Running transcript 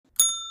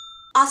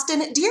Austin,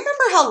 do you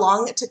remember how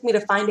long it took me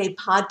to find a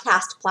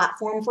podcast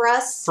platform for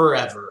us?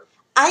 Forever.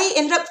 I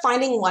ended up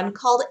finding one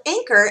called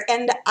Anchor,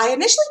 and I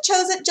initially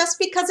chose it just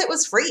because it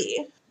was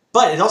free.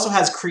 But it also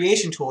has a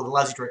creation tool that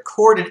allows you to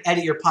record and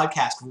edit your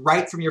podcast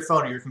right from your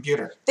phone or your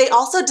computer. They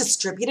also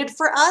distributed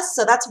for us,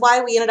 so that's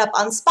why we ended up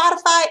on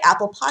Spotify,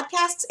 Apple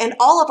Podcasts, and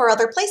all of our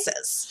other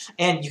places.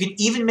 And you can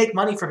even make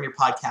money from your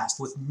podcast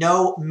with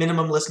no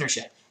minimum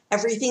listenership.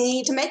 Everything you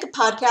need to make a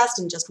podcast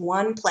in just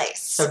one place.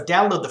 So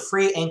download the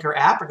free Anchor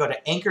app or go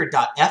to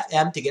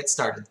anchor.fm to get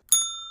started.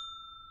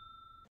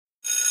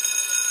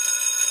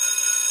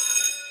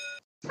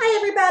 Hi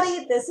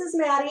everybody, this is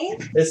Maddie.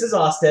 This is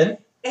Austin.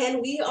 And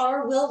we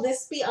are Will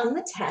This Be on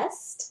the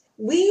Test?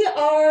 We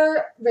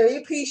are very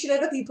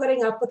appreciative of you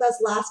putting up with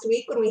us last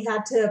week when we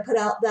had to put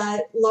out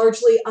that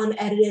largely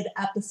unedited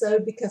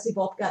episode because we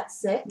both got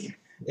sick.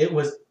 It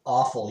was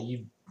awful.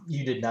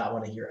 You did not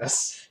want to hear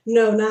us.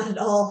 No, not at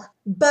all.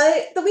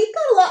 But the week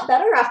got a lot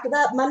better after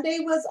that. Monday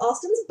was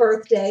Austin's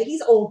birthday.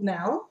 He's old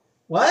now.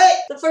 What?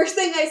 The first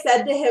thing I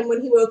said to him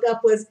when he woke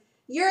up was,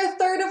 "You're a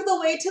third of the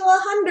way to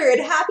 100.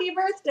 Happy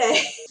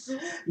birthday."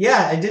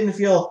 Yeah, I didn't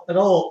feel at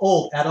all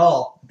old at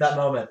all at that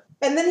moment.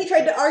 And then he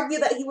tried to argue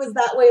that he was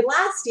that way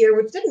last year,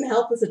 which didn't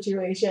help the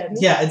situation.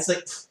 Yeah, it's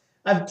like,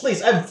 I'm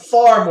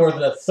far more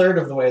than a third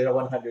of the way to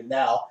 100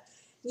 now.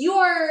 You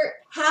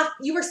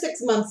were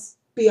 6 months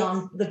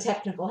beyond the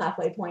technical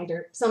halfway point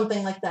or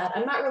something like that.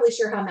 I'm not really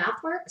sure how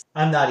math works.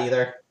 I'm not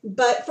either.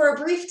 But for a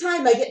brief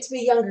time, I get to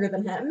be younger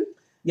than him.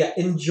 Yeah,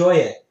 enjoy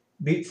it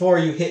before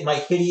you hit my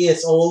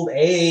hideous old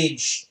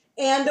age.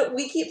 And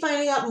we keep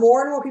finding out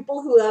more and more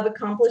people who have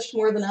accomplished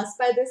more than us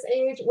by this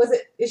age.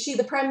 Is she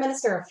the Prime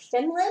Minister of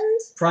Finland?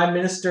 Prime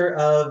Minister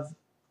of,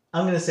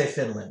 I'm going to say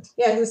Finland.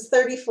 Yeah, who's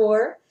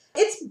 34.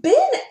 It's been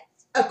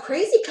a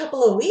crazy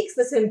couple of weeks.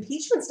 This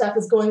impeachment stuff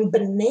is going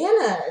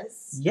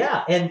bananas.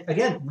 Yeah, and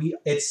again,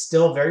 it's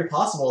still very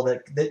possible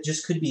that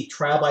just could be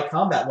trial by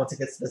combat once it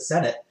gets to the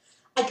Senate.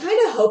 I kind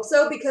of hope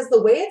so, because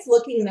the way it's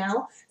looking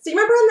now... So you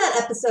remember in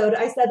that episode,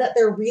 I said that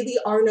there really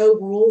are no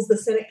rules. The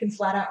Senate can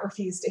flat out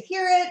refuse to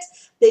hear it.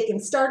 They can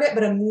start it,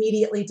 but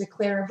immediately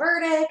declare a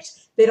verdict.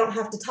 They don't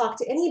have to talk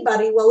to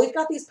anybody. Well, we've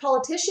got these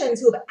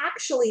politicians who have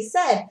actually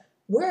said,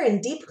 we're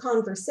in deep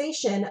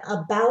conversation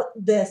about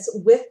this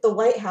with the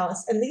White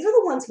House, and these are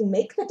the ones who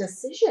make the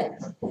decision.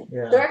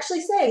 Yeah. They're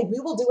actually saying, we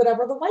will do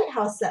whatever the White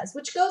House says,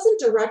 which goes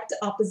in direct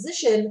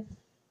opposition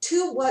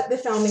to what the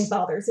Founding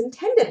Fathers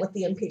intended with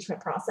the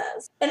impeachment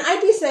process. And I'd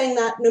be saying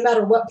that no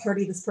matter what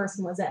party this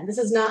person was in. This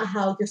is not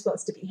how you're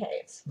supposed to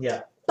behave.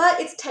 Yeah.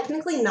 But it's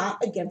technically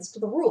not against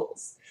the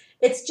rules.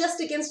 It's just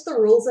against the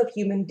rules of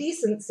human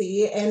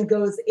decency and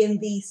goes in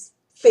the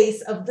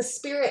face of the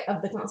spirit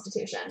of the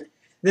Constitution.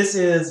 This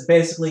is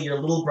basically your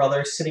little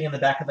brother sitting in the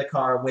back of the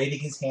car, waving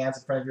his hands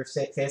in front of your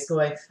face,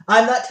 going,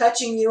 "I'm not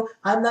touching you,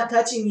 I'm not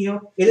touching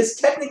you." It is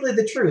technically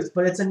the truth,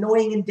 but it's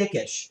annoying and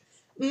dickish.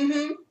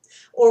 Mm-hmm.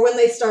 Or when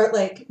they start,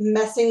 like,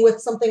 messing with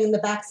something in the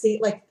back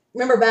seat, like,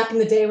 remember back in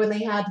the day when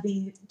they had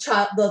the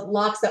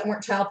locks that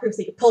weren't childproof, so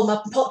you could pull them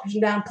up and push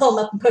them down, pull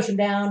them up and push them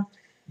down.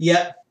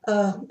 Yep.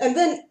 And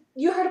then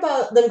you heard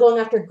about them going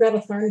after Greta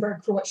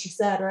Thunberg for what she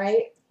said,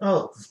 right?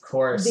 Oh, of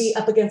course. The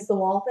up against the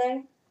wall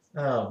thing.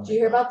 Oh. Did you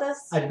hear about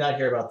this? I did not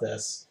hear about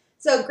this.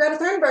 So Greta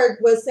Thunberg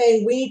was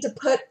saying we need to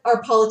put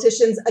our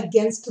politicians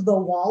against the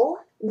wall,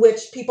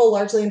 which people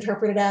largely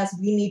interpreted as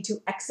we need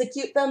to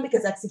execute them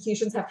because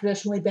executions have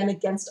traditionally been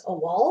against a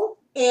wall.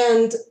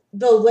 And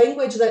the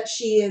language that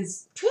she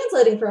is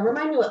translating from,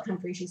 remind me what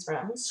country she's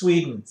from.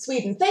 Sweden.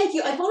 Sweden. Thank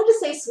you. I wanted to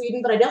say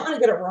Sweden, but I don't want to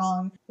get it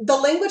wrong. The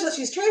language that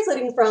she's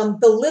translating from,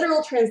 the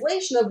literal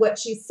translation of what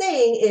she's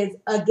saying is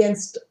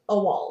against a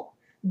wall.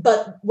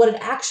 But what it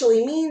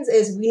actually means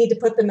is we need to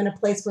put them in a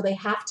place where they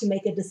have to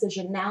make a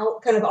decision now,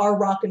 kind of our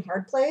rock and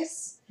hard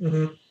place.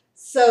 Mm-hmm.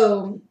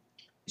 So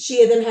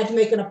she then had to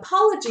make an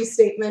apology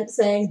statement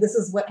saying this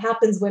is what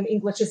happens when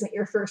English isn't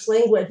your first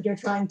language and you're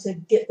trying to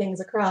get things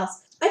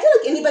across. I feel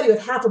like anybody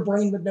with half a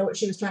brain would know what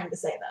she was trying to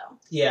say, though.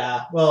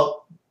 Yeah,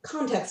 well...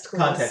 Context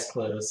clues. Context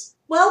clues.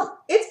 Well,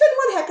 it's been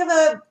one heck of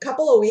a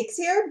couple of weeks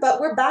here,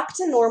 but we're back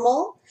to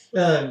normal.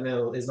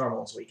 No, as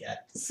normal as we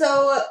get.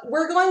 So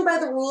we're going by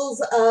the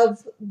rules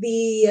of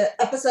the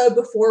episode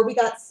before we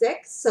got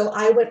sick. So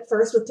I went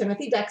first with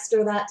Timothy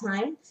Dexter that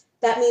time.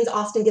 That means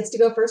Austin gets to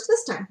go first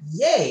this time.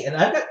 Yay! And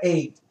I've got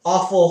a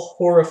awful,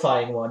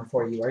 horrifying one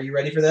for you. Are you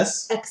ready for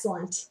this?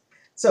 Excellent.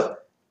 So,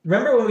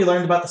 remember when we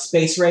learned about the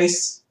space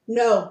race?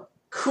 No.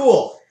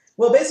 Cool.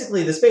 Well,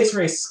 basically, the space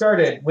race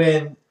started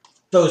when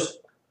those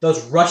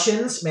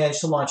Russians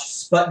managed to launch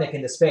Sputnik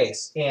into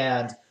space,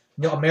 and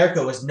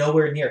America was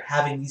nowhere near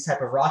having these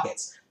type of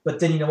rockets. But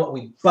then, you know what?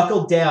 We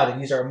buckled down and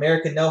used our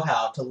American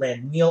know-how to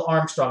land Neil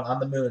Armstrong on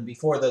the moon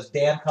before those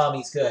damn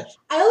commies could.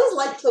 I always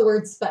liked the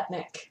word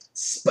Sputnik.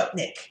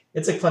 Sputnik.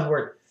 It's a fun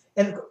word.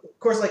 And, of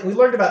course, like we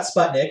learned about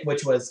Sputnik,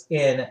 which was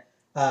in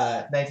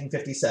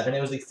 1957.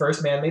 It was the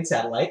first man-made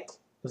satellite.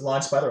 It was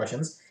launched by the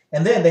Russians.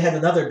 And then they had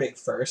another big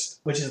first,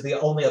 which is the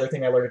only other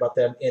thing I learned about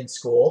them in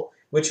school,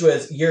 which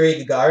was Yuri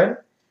Gagarin.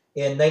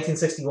 In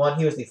 1961,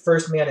 he was the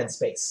first man in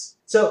space.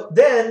 So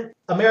then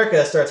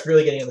America starts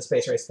really getting in the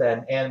space race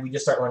then, and we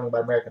just start learning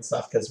about American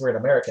stuff because we're in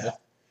America.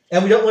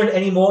 And we don't learn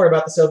any more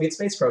about the Soviet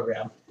space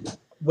program,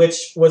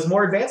 which was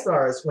more advanced than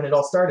ours when it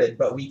all started,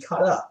 but we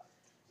caught up.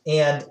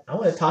 And I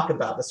want to talk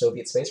about the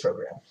Soviet space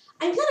program.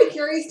 I'm kind of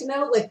curious to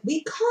know, like,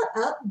 we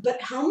caught up,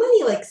 but how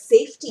many, like,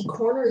 safety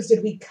corners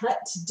did we cut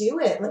to do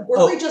it? Like,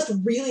 were we just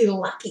really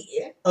lucky?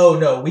 Oh,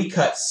 no, we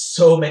cut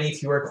so many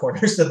fewer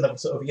corners than the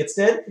Soviets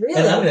did. Really?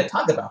 And I'm going to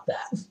talk about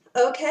that.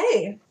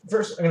 Okay.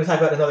 First, I'm going to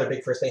talk about another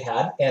big first they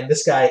had, and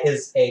this guy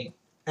is a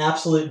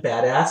absolute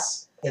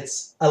badass.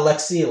 It's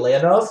Alexei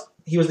Leonov.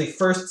 He was the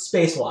first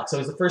spacewalk, so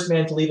he was the first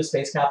man to leave a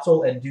space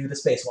capsule and do the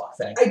spacewalk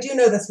thing. I do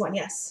know this one,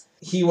 yes.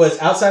 He was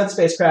outside the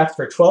spacecraft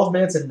for 12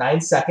 minutes and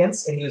 9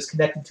 seconds, and he was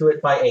connected to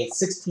it by a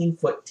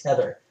 16-foot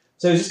tether.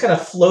 So he was just kind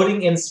of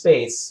floating in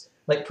space,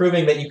 like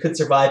proving that you could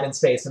survive in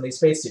space in these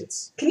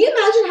spacesuits. Can you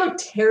imagine how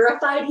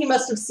terrified he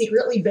must have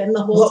secretly been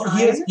the whole time?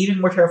 He was even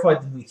more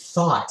terrified than we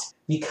thought,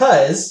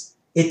 because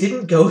it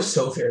didn't go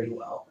so very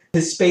well.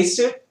 His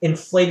spacesuit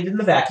inflated in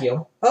the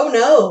vacuum. Oh,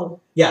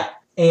 no. Yeah,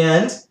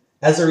 and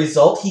as a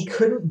result, he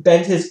couldn't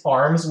bend his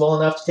arms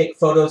well enough to take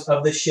photos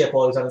of the ship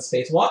while he was on a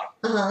spacewalk.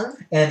 Uh-huh.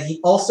 And he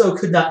also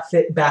could not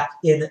fit back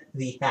in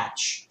the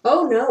hatch.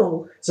 Oh,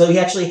 no. So he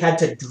actually had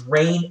to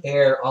drain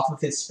air off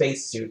of his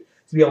spacesuit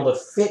to be able to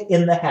fit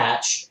in the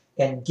hatch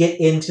and get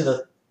into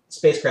the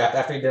spacecraft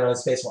after he'd been on a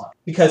spacewalk,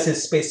 because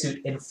his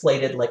spacesuit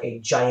inflated like a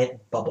giant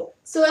bubble.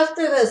 So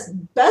after this,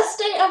 best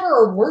day ever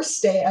or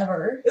worst day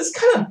ever? It's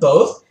kind of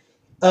both.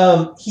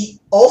 He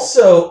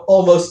also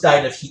almost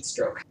died of heat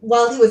stroke.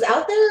 While he was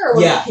out there, or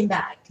when he came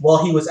back?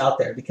 While he was out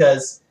there,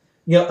 because,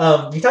 you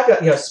talk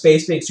about,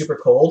 space being super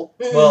cold.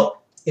 Mm-hmm.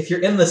 Well, if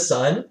you're in the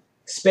sun,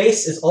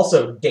 space is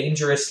also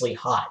dangerously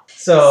hot.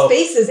 So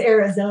space is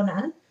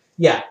Arizona.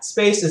 Yeah,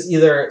 space is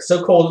either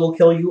so cold it'll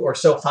kill you or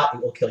so hot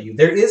it will kill you.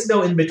 There is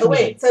no in between. Oh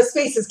wait, so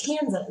space is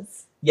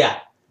Kansas. Yeah.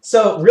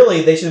 So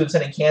really, they should have been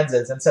sending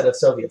Kansas instead of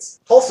Soviets.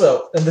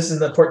 Also, and this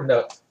is an important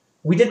note,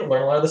 we didn't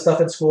learn a lot of this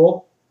stuff in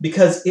school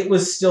because it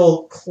was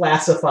still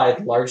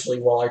classified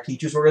largely while our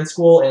teachers were in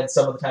school and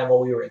some of the time while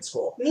we were in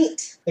school.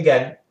 Neat.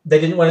 Again,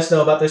 they didn't want us to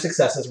know about their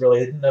successes, really.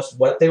 They didn't know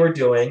what they were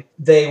doing.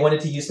 They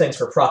wanted to use things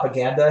for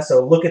propaganda.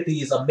 So look at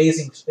these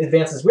amazing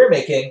advances we're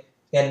making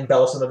and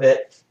embellish some of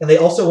it. And they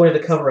also wanted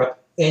to cover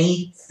up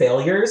any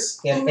failures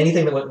and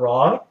anything that went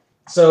wrong.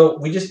 So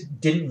we just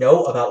didn't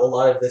know about a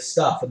lot of this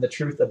stuff and the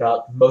truth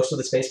about most of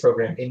the space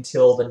program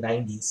until the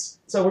 90s.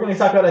 So we're going to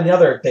talk about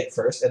another big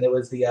first, and it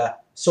was the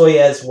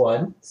Soyuz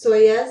 1.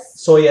 Soyuz?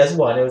 Soyuz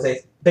 1. It was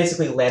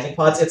basically landing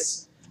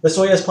pods. The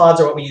Soyuz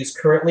pods are what we use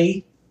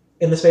currently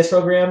in the space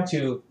program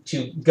to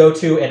go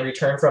to and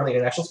return from the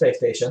International Space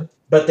Station,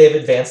 but they've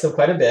advanced them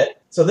quite a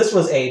bit. So this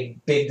was a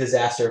big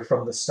disaster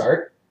from the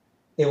start.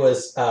 It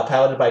was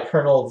piloted by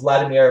Colonel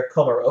Vladimir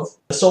Komarov.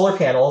 The solar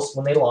panels,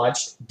 when they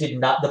launched, did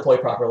not deploy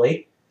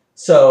properly,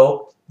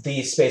 so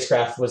the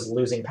spacecraft was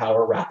losing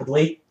power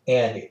rapidly,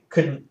 and it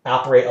couldn't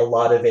operate a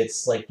lot of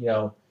its,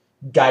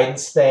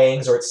 guidance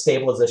things or its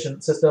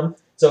stabilization system.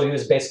 So he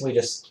was basically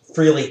just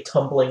freely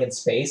tumbling in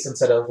space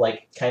instead of,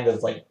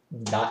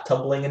 not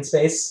tumbling in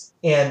space.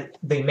 And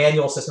the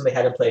manual system they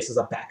had in place as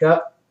a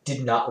backup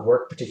did not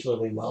work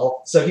particularly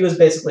well. So he was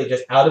basically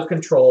just out of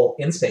control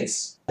in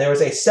space. There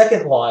was a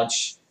second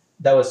launch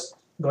that was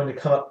going to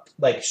come up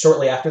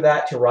shortly after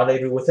that to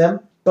rendezvous with him,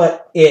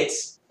 but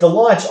the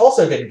launch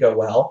also didn't go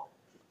well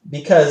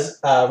because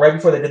right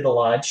before they did the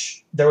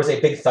launch, there was a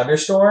big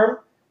thunderstorm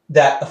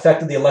that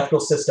affected the electrical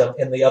system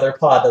in the other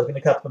pod that was going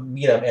to come up and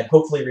meet him and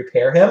hopefully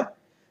repair him.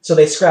 So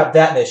they scrapped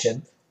that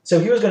mission. So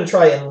he was going to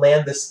try and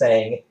land this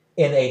thing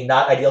in a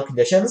not ideal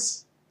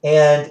conditions,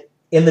 and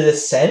in the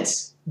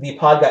descent, the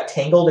pod got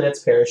tangled in its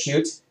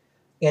parachute,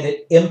 and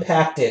it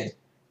impacted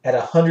at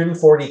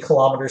 140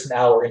 kilometers an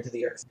hour into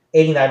the Earth.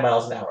 89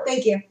 miles an hour.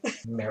 Thank you.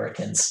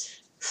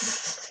 Americans.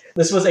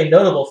 This was a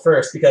notable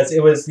first because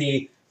it was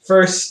the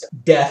first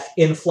death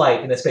in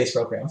flight in a space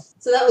program.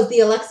 So that was the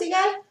Alexei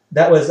guy?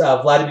 That was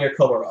Vladimir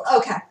Komarov.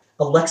 Okay.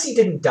 Alexei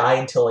didn't die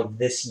until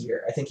this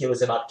year. I think it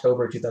was in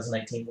October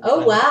 2019.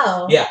 Oh,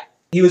 wow. Yeah.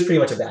 He was pretty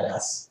much a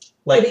badass.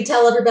 Did he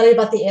tell everybody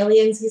about the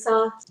aliens he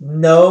saw?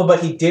 No,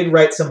 but he did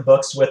write some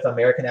books with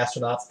American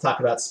astronauts to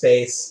talk about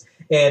space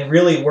and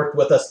really worked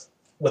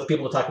with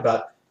people to talk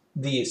about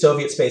the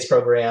Soviet space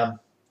program.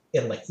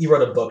 And he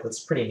wrote a book that's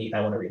pretty neat.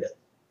 I want to read it.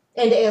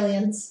 And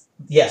aliens.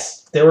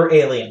 Yes, there were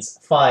aliens.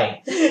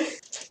 Fine.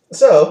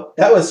 So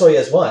that was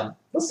Soyuz 1.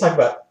 Let's talk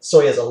about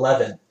Soyuz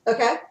 11.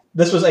 Okay.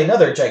 This was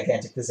another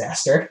gigantic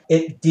disaster.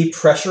 It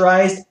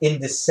depressurized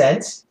in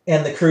descent,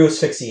 and the crew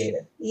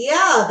asphyxiated.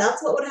 Yeah,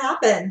 that's what would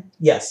happen.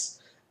 Yes.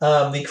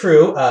 The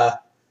crew,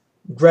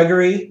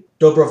 Gregory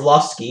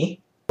Dobrovolsky,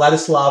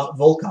 Vladislav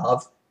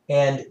Volkov,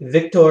 and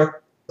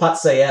Viktor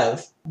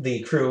Patsayev,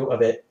 the crew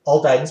of it,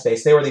 all died in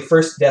space. They were the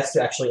first deaths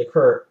to actually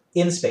occur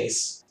in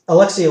space.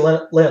 Alexei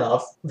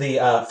Leonov,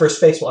 the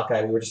first spacewalk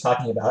guy we were just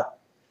talking about,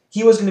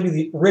 he was going to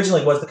be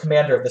originally was the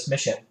commander of this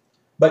mission.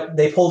 But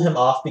they pulled him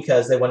off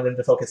because they wanted him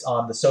to focus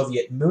on the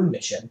Soviet moon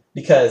mission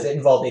because it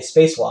involved a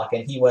spacewalk,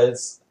 and he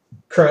was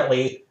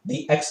currently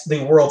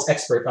the world's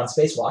expert on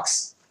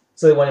spacewalks.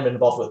 So they wanted him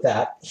involved with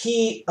that.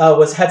 He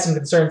had some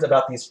concerns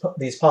about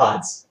these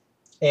pods,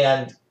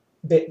 and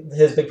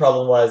his big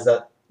problem was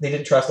that they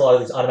didn't trust a lot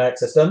of these automatic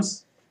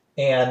systems,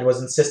 and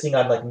was insisting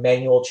on like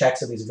manual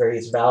checks of these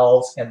various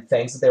valves and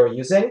things that they were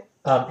using.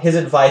 His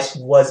advice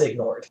was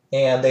ignored,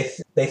 and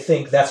they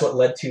think that's what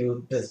led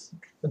to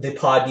the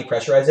pod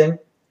depressurizing.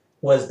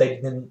 Was they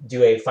didn't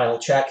do a final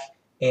check,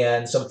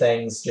 and some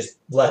things just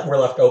were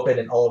left open,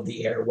 and all of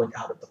the air went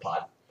out of the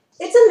pod.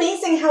 It's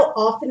amazing how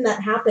often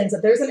that happens,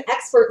 that there's an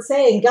expert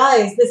saying,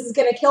 guys, this is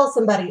going to kill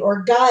somebody,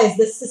 or guys,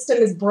 this system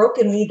is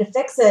broken, we need to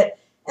fix it.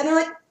 And they're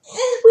like,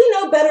 we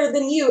know better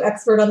than you,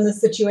 expert on this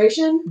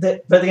situation.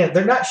 But again,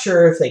 they're not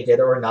sure if they did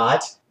or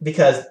not,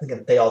 because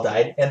again, they all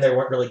died, and there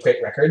weren't really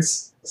great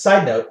records.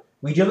 Side note,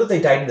 we know that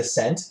they died in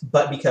descent,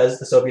 but because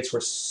the Soviets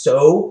were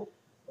so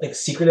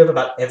secretive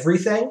about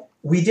everything,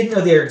 we didn't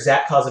know their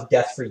exact cause of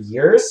death for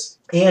years,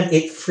 and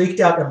it freaked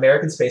out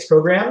American space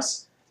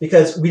programs,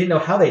 because we didn't know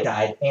how they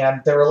died,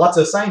 and there were lots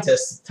of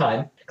scientists at the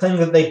time claiming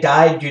that they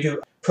died due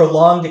to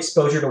prolonged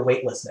exposure to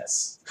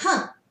weightlessness.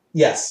 Huh.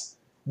 Yes,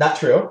 not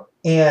true.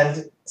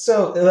 And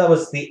so that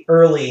was the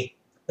early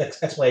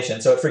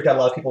explanation. So it freaked out a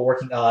lot of people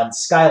working on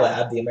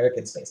Skylab, the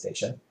American space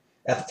station,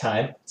 at the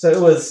time. So it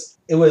was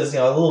a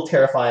little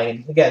terrifying.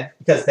 And again,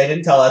 because they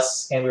didn't tell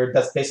us, and we were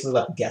basically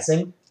left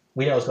guessing.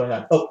 We didn't know what was going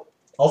on. Oh,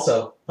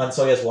 also on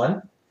Soyuz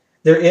 1,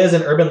 there is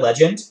an urban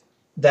legend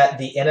that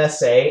the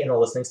NSA in a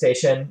listening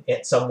station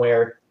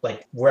somewhere,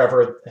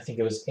 wherever, I think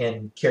it was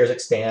in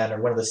Kyrgyzstan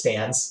or one of the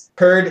stands,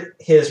 heard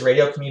his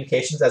radio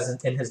communications as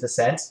in his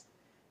descent,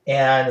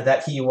 and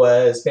that he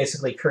was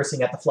basically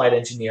cursing at the flight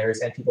engineers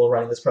and people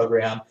running this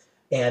program,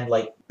 and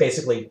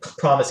basically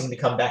promising to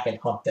come back and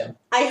haunt them.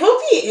 I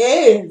hope he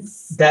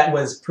is. That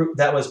was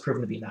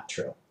proven to be not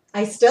true.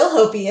 I still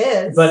hope he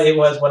is. But it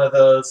was one of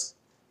those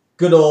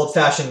good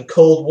old-fashioned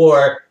Cold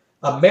War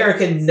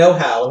American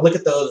know-how, and look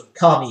at those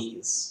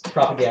commies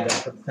propaganda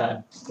at the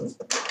time.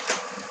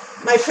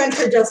 My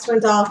printer just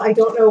went off. I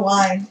don't know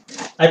why.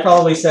 I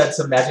probably said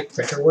some magic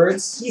printer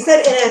words. You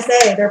said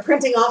NSA. They're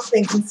printing off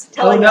things and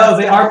telling us. Oh no,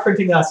 they are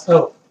printing us.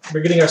 Oh, we're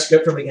getting our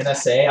script from the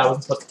NSA. I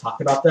wasn't supposed to talk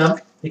about them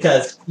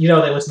because they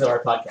listen to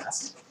our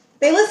podcast.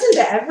 They listen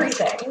to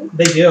everything.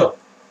 They do.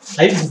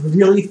 I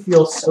really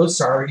feel so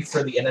sorry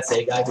for the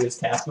NSA guy who is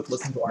tasked with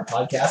listening to our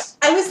podcast.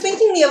 I was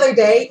thinking the other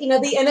day,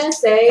 the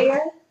NSA,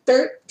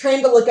 they're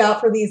trying to look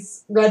out for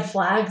these red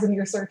flags in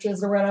your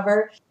searches or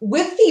whatever.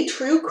 With the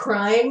true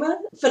crime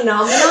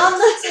phenomenon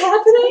that's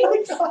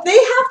happening, they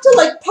have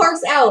to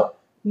parse out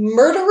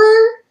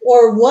murderer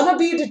or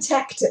wannabe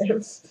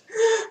detective.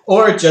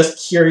 Or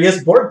just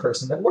curious bored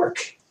person at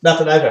work. Not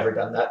that I've ever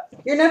done that.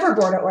 You're never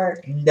bored at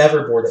work.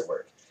 Never bored at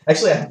work.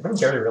 Actually, I'm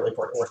very, really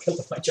bored at work. I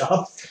love my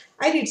job.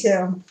 I do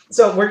too.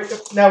 So we're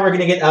going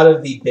to get out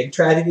of the big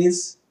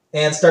tragedies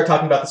and start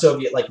talking about the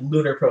Soviet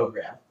lunar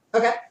program.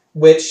 Okay.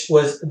 Which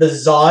was the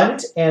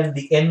Zond and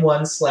the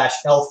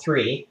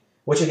N1/L3,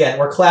 which again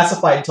were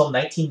classified until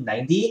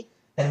 1990,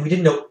 and we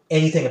didn't know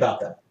anything about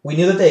them. We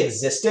knew that they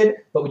existed,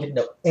 but we didn't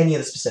know any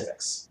of the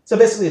specifics. So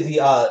basically,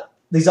 the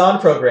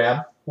Zond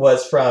program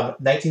was from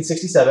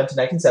 1967 to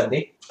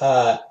 1970.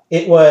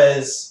 It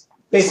was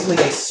basically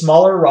a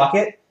smaller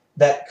rocket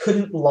that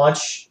couldn't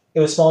launch. It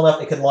was small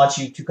enough it could launch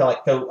you to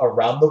go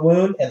around the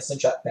moon and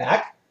slingshot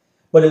back,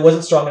 but it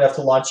wasn't strong enough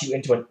to launch you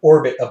into an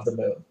orbit of the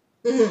moon.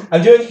 Mm-hmm.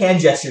 I'm doing hand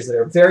gestures that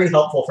are very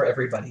helpful for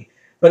everybody,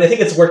 but I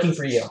think it's working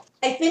for you.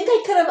 I think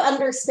I could have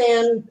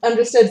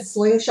understood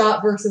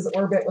slingshot versus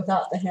orbit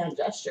without the hand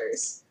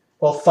gestures.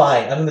 Well,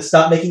 fine. I'm going to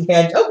stop making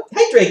hand... Oh,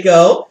 hi,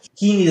 Draco!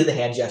 He needed the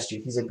hand gesture.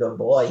 He's a good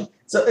boy.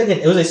 So, again,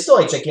 it was still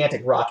a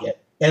gigantic rocket,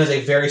 and it was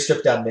a very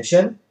stripped-down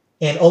mission,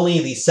 and only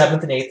the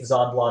 7th and 8th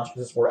Zond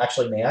launches were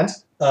actually manned.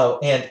 Oh,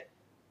 and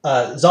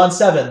Zond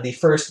 7, the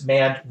first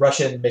manned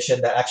Russian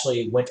mission that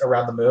actually went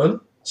around the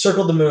moon,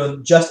 circled the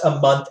moon just a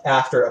month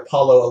after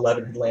Apollo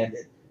 11 had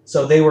landed.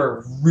 So they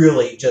were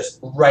really just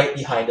right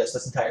behind us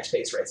this entire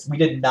space race. We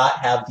did not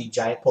have the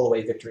giant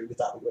pull-away victory we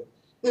thought we would.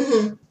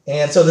 Mm-hmm.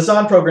 And so the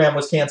Zond program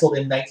was canceled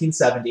in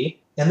 1970,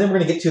 and then we're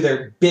going to get to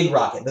their big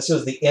rocket. This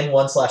was the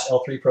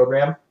N1/L3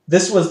 program.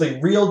 This was the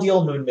real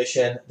deal moon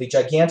mission, the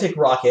gigantic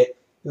rocket.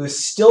 It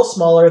was still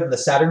smaller than the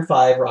Saturn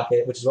V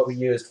rocket, which is what we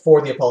used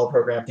for the Apollo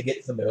program to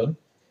get to the moon,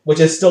 which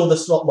is still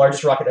the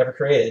largest rocket ever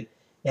created.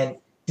 And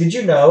did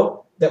you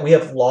know that we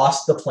have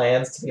lost the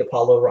plans to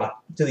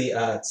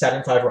the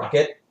Saturn V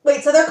rocket?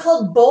 Wait, so they're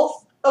called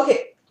both?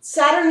 Okay,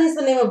 Saturn is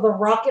the name of the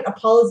rocket,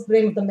 Apollo is the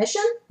name of the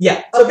mission?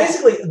 Yeah, so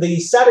basically the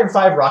Saturn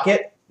V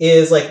rocket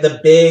is the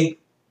big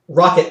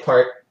rocket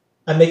part.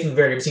 I'm making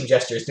very obscene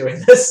gestures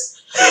doing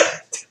this.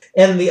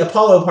 And the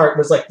Apollo part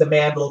was the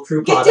manned little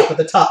crew pod up at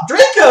the top.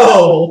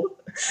 Draco!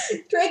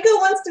 Draco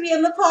wants to be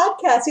in the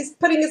podcast. He's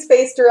putting his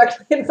face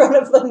directly in front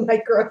of the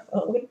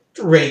microphone.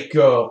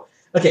 Draco.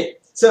 Okay,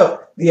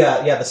 so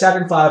the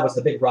Saturn V was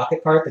the big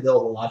rocket part that did all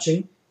the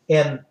launching,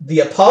 and the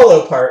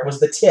Apollo part was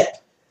the tip.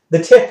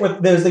 The tip was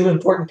the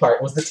important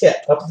part. Was the tip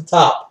up at the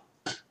top.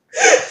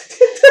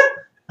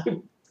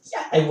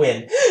 Yeah, I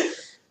win.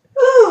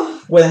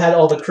 where it had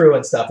all the crew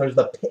and stuff. It was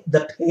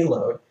the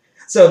payload.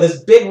 So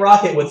this big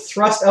rocket would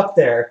thrust up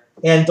there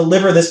and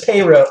deliver this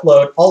payload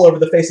all over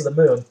the face of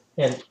the moon.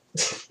 And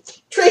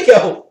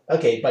Draco!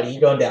 Okay, buddy,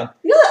 you're going down.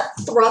 You know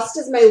that thrust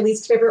is my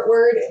least favorite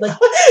word? Like,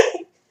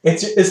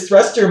 Is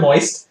thruster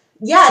moist?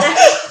 yeah,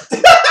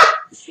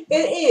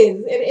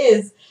 it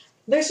is.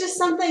 There's just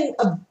something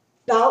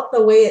about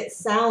the way it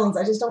sounds.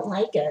 I just don't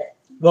like it.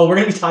 Well, we're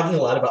going to be talking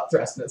a lot about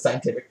thrust as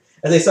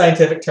a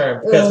scientific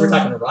term because we're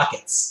talking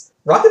rockets.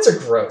 Rockets are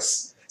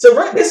gross. So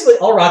basically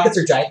all rockets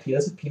are giant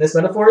penis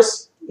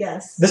metaphors.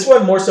 Yes. This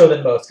one more so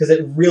than most because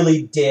it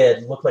really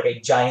did look like a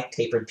giant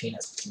tapered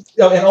penis.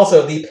 Oh, and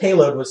also the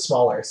payload was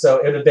smaller, so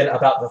it would have been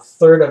about the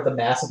third of the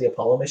mass of the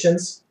Apollo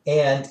missions,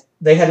 and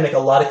they had to make a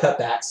lot of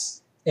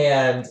cutbacks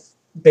and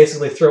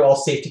basically throw all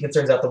safety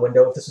concerns out the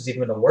window if this was even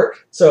going to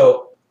work.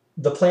 So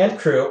the planned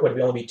crew would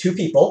only be 2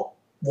 people.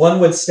 One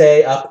would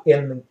stay up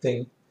in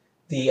the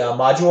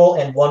module,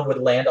 and one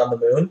would land on the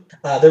moon.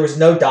 There was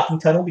no docking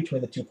tunnel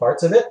between the 2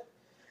 parts of it.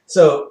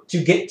 So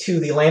to get to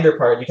the lander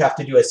part, you'd have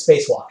to do a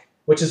spacewalk,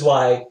 which is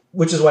why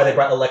they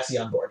brought Alexei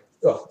on board.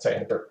 Oh, sorry, I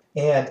had a burp.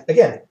 And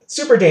again,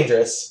 super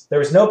dangerous. There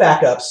was no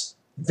backups,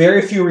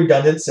 very few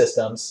redundant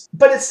systems,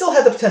 but it still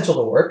had the potential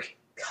to work,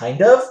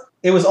 kind of.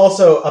 It was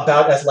also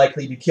about as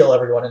likely to kill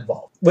everyone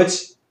involved,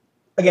 which,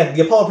 again,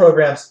 the Apollo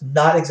program's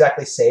not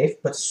exactly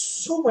safe, but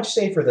so much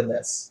safer than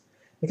this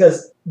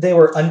because they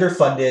were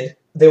underfunded,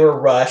 they were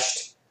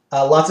rushed,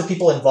 lots of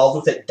people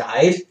involved with it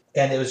died,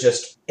 and it was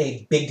just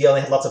a big deal.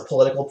 They had lots of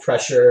political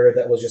pressure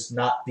that was just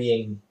not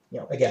being,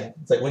 again,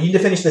 it's like, well, you need to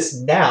finish this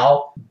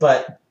now,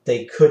 but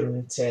they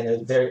couldn't,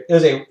 and it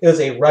was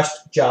a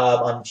rushed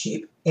job on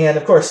cheap. And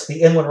of course,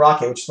 the N1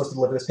 rocket, which was supposed to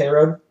deliver this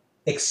payload,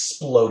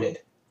 exploded.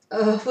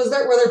 Were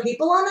there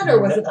people on it,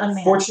 or was it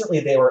unmanned? Fortunately,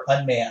 they were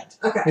unmanned.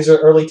 Okay. These are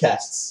early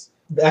tests.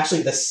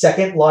 Actually, the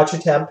second launch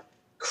attempt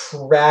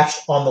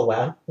crashed on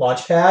the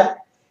launch pad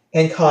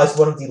and caused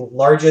one of the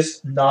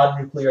largest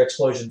non-nuclear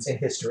explosions in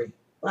history.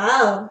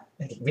 Wow.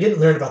 And we didn't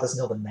learn about this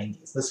until the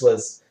 90s. This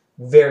was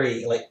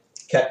very,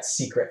 kept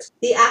secret.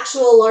 The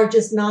actual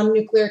largest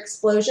non-nuclear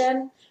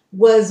explosion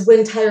was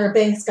when Tyra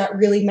Banks got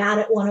really mad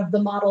at one of the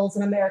models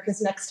in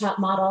America's Next Top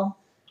Model.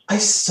 I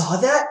saw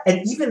that,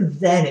 and even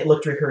then it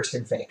looked rehearsed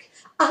and fake.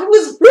 I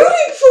was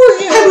rooting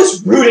for you! I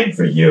was rooting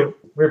for you!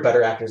 We're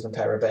better actors than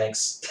Tyra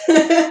Banks. And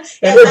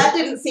that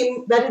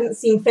didn't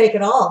seem fake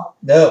at all.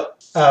 No.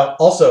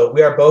 Also,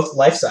 we are both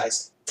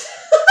life-sized.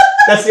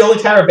 That's the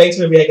only Tyra Banks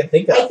movie I can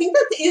think of. I think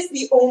that is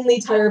the only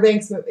Tyra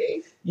Banks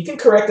movie. You can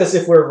correct us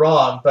if we're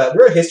wrong, but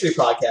we're a history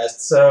podcast,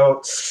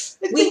 so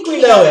I think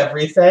we know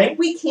everything.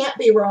 We can't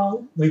be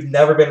wrong. We've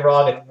never been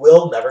wrong and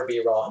will never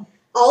be wrong.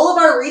 All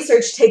of our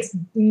research takes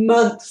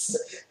months.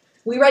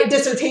 We write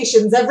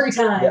dissertations every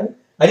time. Yeah.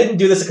 I didn't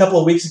do this a couple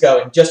of weeks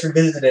ago and just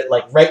revisited it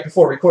right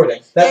before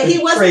recording. He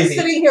wasn't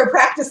sitting here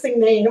practicing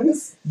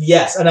names.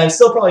 Yes, and I've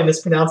still probably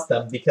mispronounced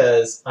them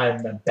because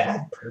I'm a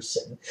bad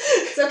person.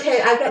 It's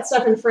okay, I've got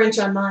stuff in French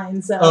on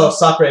mine, so... Oh,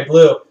 Sacre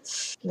Bleu.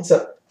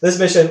 So, this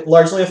mission,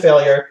 largely a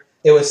failure.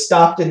 It was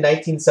stopped in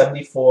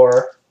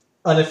 1974,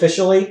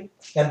 unofficially,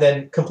 and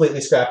then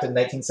completely scrapped in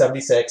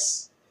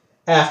 1976.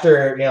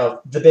 After,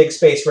 the big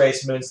space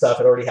race, moon stuff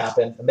had already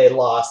happened, and they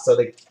lost, so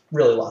they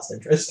really lost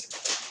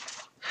interest.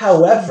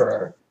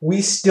 However,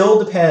 we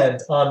still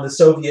depend on the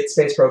Soviet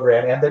space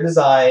program and their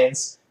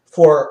designs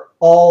for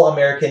all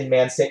American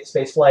manned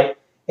space flight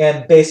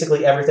and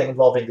basically everything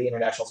involving the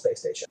International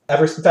Space Station.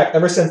 Ever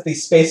since the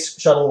space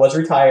shuttle was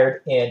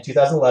retired in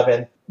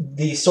 2011,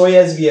 the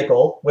Soyuz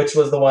vehicle, which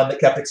was the one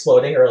that kept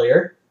exploding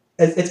earlier,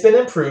 it's been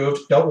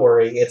improved, don't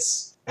worry.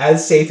 It's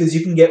as safe as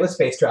you can get with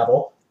space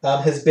travel.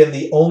 Has been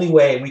the only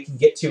way we can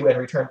get to and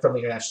return from the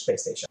International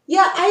Space Station.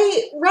 Yeah,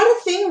 I read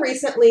a thing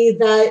recently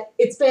that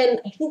it's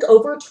been, I think,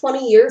 over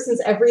 20 years since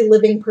every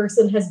living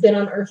person has been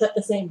on Earth at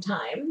the same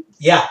time.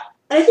 Yeah.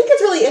 And I think it's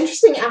really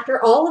interesting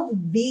after all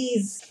of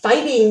these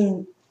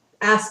fighting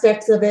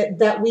aspects of it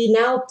that we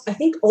now, I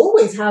think,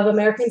 always have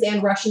Americans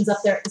and Russians up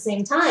there at the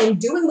same time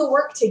doing the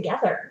work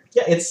together.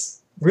 Yeah,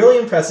 it's really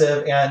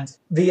impressive, and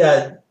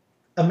the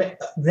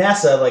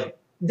NASA,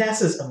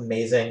 NASA's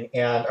amazing,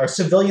 and our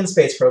civilian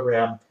space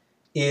program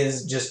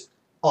is just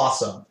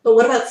awesome. But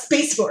what about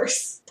Space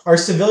Force? Our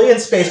civilian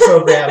space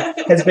program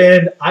has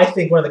been, I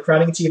think, one of the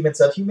crowning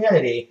achievements of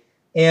humanity.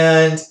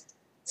 And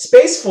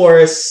Space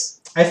Force,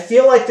 I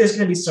feel like there's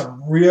going to be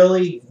some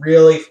really,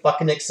 really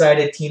fucking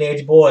excited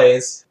teenage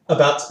boys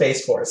about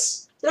Space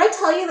Force. Did I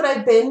tell you that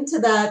I've been to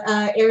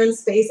that Air and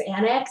Space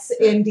Annex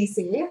in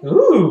D.C.?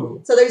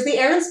 Ooh. So there's the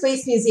Air and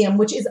Space Museum,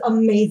 which is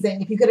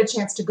amazing. If you get a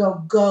chance to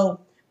go.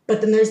 But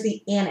then there's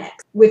the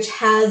Annex, which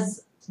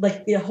has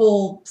the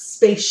whole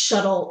space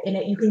shuttle in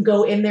it. You can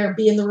go in there,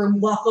 be in the room,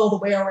 walk all the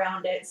way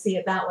around it, see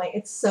it that way.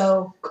 It's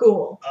so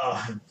cool.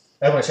 Oh,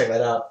 I want to check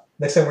that out.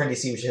 Next time we're in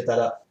DC, we should hit that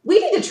up. We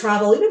need to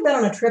travel. We haven't been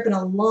on a trip in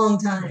a long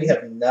time. We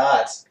have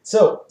not.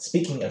 So,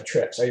 speaking of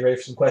trips, are you ready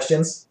for some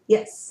questions?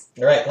 Yes.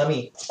 All right, let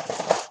me...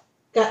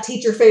 Got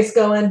teacher face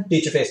going.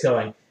 Teacher face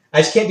going.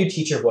 I just can't do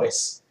teacher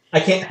voice.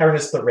 I can't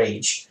harness the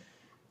rage.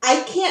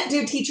 I can't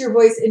do teacher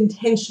voice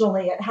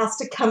intentionally. It has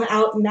to come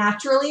out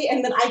naturally,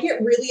 and then I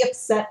get really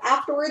upset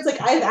afterwards. Like,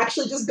 I've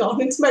actually just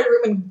gone into my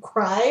room and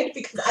cried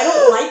because I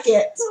don't like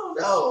it. Oh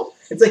no.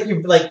 It's like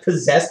you're like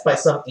possessed by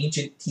some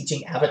ancient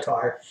teaching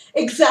avatar.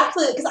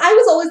 Exactly, because I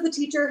was always the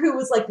teacher who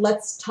was like,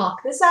 let's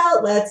talk this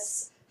out,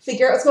 let's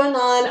figure out what's going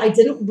on. I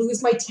didn't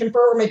lose my temper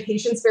or my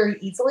patience very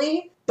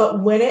easily,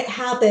 but when it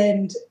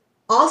happened,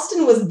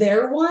 Austin was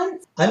there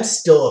once. I'm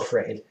still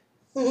afraid.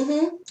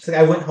 Mm-hmm. It's like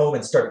I went home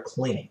and started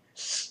cleaning.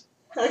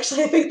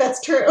 Actually, I think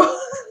that's true.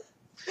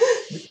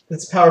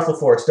 It's a powerful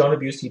force. Don't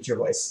abuse teacher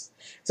voice.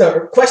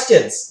 So,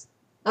 questions.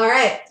 All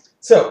right.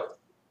 So,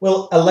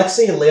 will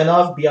Alexei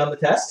Leonov be on the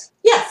test?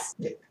 Yes.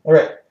 All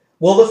right.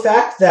 Will the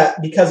fact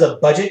that because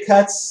of budget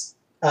cuts,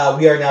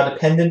 we are now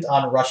dependent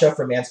on Russia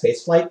for manned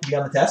spaceflight be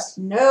on the test?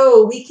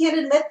 No, we can't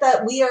admit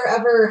that we are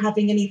ever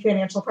having any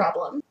financial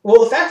problem.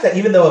 Well, the fact that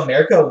even though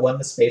America won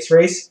the space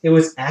race, it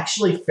was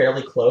actually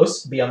fairly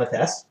close be on the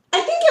test? I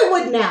think it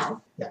would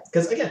now. Yeah,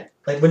 because again,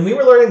 like when we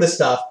were learning this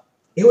stuff,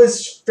 it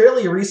was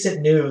fairly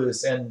recent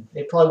news, and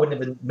it probably wouldn't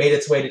have been made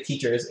its way to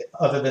teachers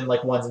other than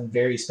like ones in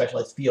very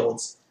specialized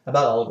fields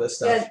about all of this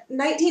stuff. Yeah,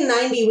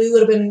 1990, we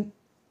would have been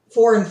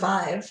 4 and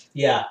 5.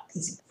 Yeah. I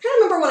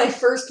can't remember when I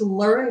first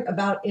learned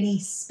about any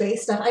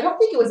space stuff. I don't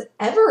think it was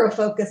ever a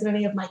focus in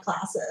any of my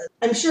classes.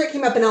 I'm sure it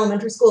came up in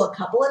elementary school a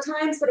couple of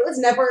times, but it was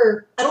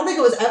never, I don't think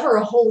it was ever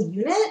a whole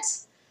unit.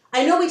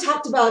 I know we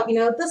talked about,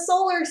 the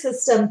solar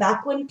system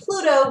back when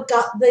Pluto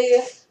got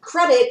the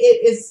credit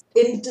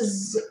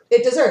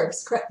it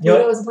deserves.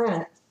 Pluto is a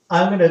planet.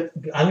 I'm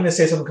gonna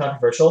say something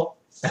controversial.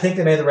 I think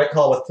they made the right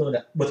call with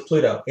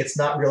Pluto. It's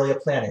not really a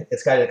planet.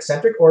 It's got an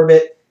eccentric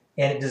orbit,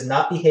 and it does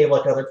not behave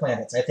like other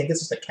planets. I think it's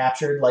just a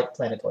captured like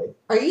planetoid.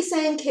 Are you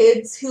saying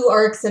kids who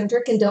are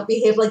eccentric and don't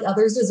behave like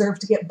others deserve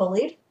to get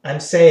bullied? I'm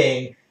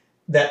saying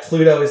that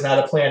Pluto is not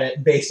a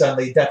planet based on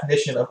the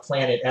definition of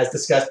planet as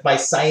discussed by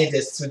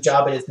scientists whose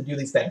job it is to do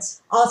these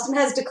things. Austin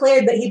has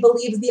declared that he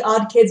believes the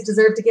odd kids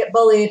deserve to get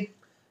bullied.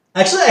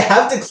 Actually, I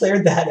have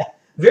declared that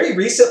very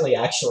recently,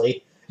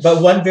 actually,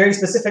 about one very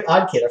specific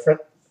odd kid,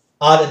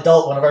 odd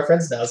adult one of our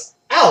friends knows.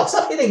 Ow,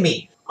 stop hitting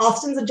me!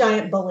 Austin's a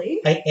giant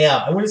bully. I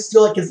am. I want to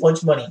steal like his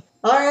lunch money.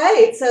 All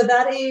right, so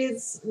that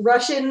is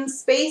Russian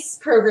space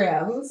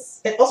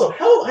programs. And also,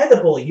 how am I the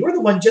bully? You were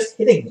the one just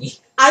hitting me.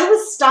 I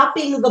was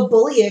stopping the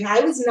bullying. I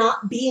was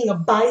not being a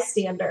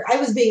bystander. I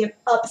was being an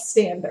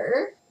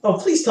upstander. Oh,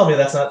 please tell me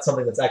that's not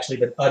something that's actually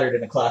been uttered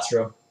in a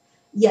classroom.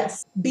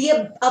 Yes, be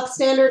an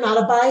upstander, not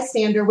a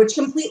bystander, which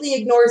completely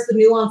ignores the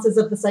nuances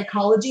of the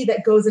psychology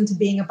that goes into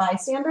being a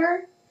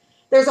bystander.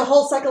 There's a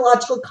whole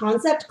psychological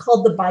concept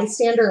called the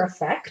bystander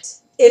effect,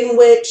 in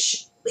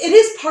which it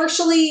is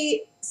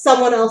partially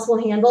someone else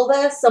will handle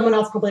this. Someone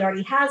else probably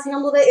already has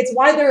handled it. It's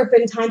why there have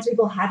been times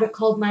people haven't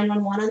called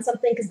 911 on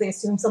something because they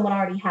assume someone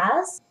already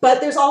has.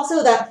 But there's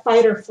also that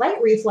fight or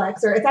flight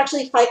reflex, or it's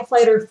actually fight,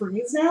 flight, or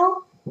freeze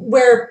now,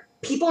 where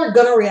people are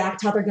going to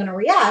react how they're going to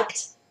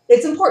react.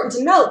 It's important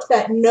to note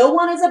that no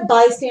one is a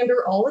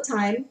bystander all the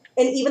time,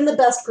 and even the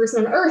best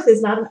person on earth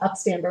is not an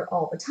upstander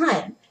all the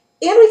time.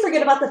 And we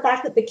forget about the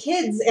fact that the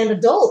kids and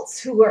adults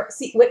who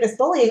witness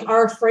bullying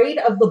are afraid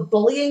of the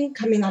bullying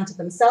coming onto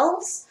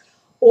themselves,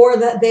 or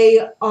that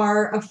they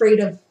are afraid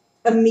of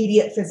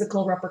immediate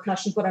physical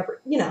repercussions,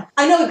 whatever.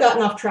 I know we've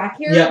gotten off track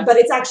here, Yeah. but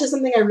it's actually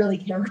something I really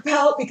care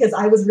about because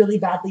I was really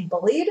badly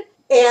bullied.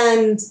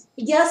 And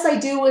yes, I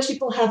do wish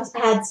people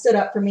had stood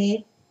up for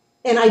me,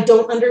 and I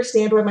don't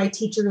understand why my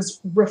teachers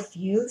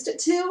refused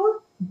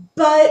to.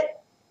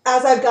 But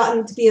as I've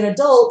gotten to be an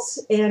adult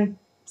and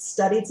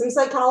studied some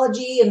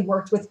psychology and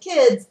worked with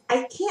kids,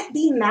 I can't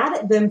be mad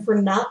at them for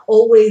not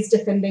always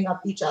defending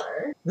up each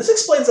other. This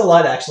explains a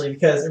lot, actually,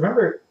 because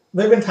remember,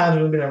 there have been times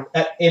when we've been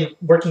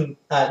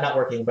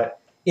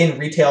in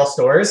retail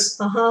stores,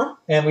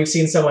 and we've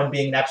seen someone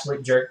being an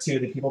absolute jerk to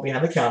the people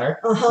behind the counter,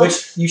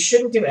 which you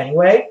shouldn't do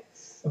anyway,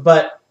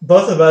 but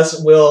both of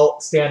us will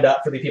stand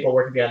up for the people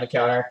working behind the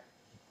counter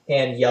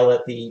and yell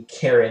at the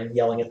Karen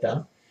yelling at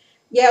them.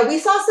 Yeah, we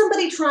saw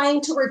somebody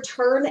trying to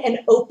return an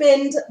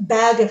opened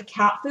bag of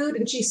cat food,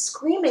 and she's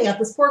screaming at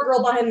this poor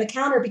girl behind the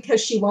counter because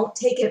she won't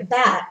take it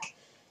back.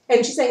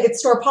 And she's saying, it's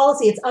store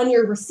policy, it's on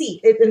your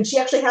receipt. And she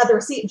actually had the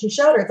receipt, and she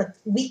showed her, it's like,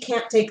 we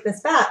can't take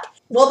this back.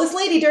 Well, this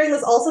lady during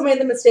this also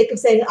made the mistake of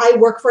saying, I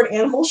work for an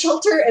animal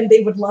shelter, and they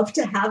would love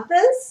to have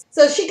this.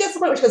 So she gets to the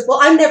point where she goes, well,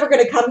 I'm never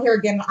going to come here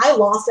again. I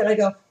lost it. I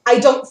go, I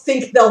don't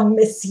think they'll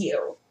miss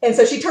you. And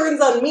so she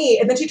turns on me,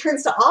 and then she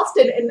turns to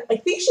Austin, and I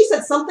think she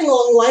said something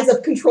along the lines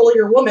of, control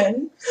your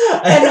woman.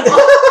 And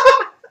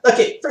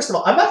Okay, first of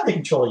all, I'm not going to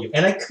control you,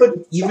 and I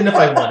couldn't, even if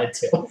I wanted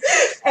to.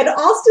 And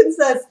Austin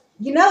says,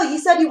 you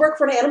said you work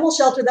for an animal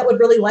shelter that would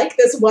really like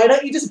this. Why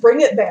don't you just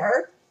bring it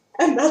there?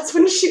 And that's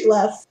when she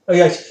left. Oh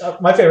yeah,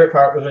 my favorite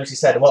part was when she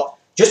said, well,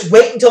 just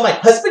wait until my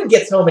husband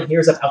gets home and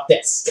hears about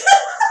this.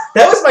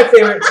 That was my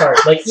favorite part.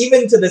 Like,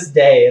 even to this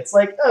day, it's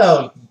like,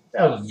 oh,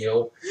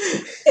 you.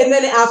 And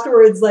then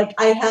afterwards, like,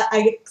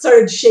 I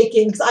started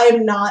shaking because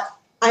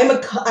I'm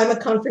a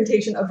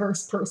confrontation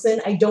averse person.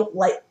 I don't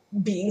like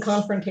being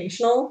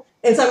confrontational.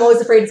 And so I'm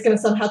always afraid it's going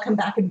to somehow come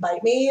back and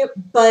bite me.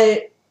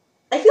 But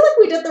I feel like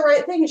we did the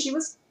right thing. She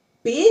was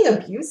being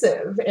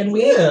abusive. And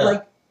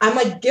I'm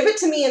like, give it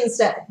to me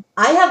instead.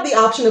 I have the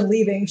option of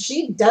leaving.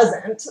 She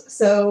doesn't.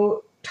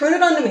 So turn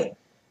it on to me.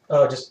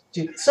 Oh,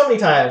 dude, so many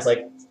times,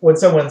 like, when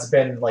someone's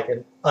been, like,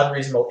 an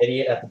unreasonable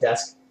idiot at the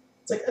desk,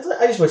 it's like,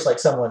 I just wish, like,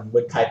 someone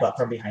would pipe up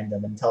from behind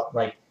them and tell,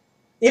 like,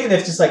 even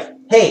if just like,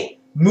 hey,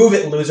 move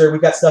it, loser,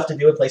 we've got stuff to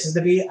do and places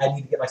to be, I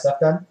need to get my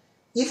stuff done.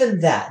 Even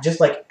that, just,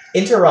 like,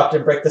 interrupt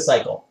and break the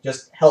cycle.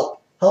 Just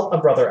help a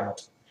brother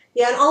out.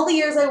 Yeah, in all the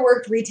years I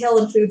worked retail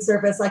and food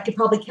service, I could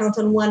probably count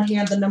on one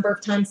hand the number of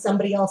times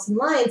somebody else in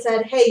line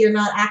said, hey, you're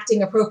not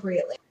acting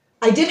appropriately.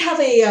 I did have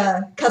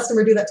a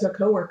customer do that to a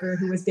coworker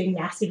who was being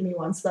nasty to me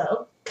once,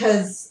 though,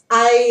 because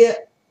I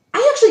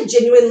actually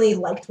genuinely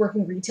liked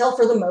working retail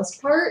for the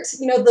most part.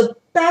 You know, the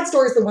bad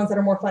stories are the ones that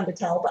are more fun to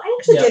tell, but I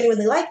actually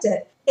genuinely liked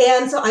it.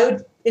 And so I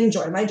would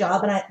enjoy my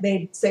job, and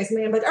they'd say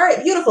something, I'm like, all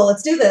right, beautiful,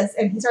 let's do this.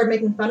 And he started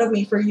making fun of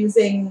me for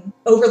using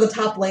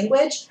over-the-top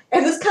language.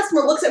 And this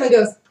customer looks at me and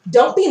goes,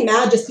 don't be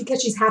mad just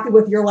because she's happy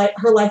with her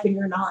life and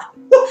you're not.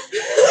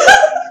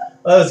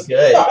 That was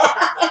good.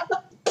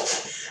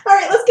 All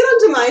right, let's get on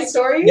to my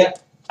story. Yep.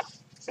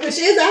 Which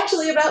is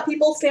actually about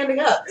people standing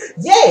up.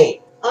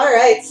 Yay! All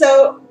right,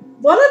 so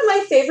one of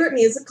my favorite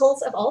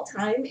musicals of all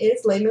time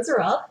is Les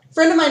Miserables. A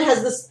friend of mine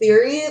has this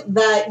theory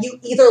that you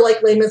either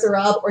like Les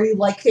Miserables or you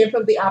like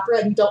Phantom of the Opera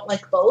and you don't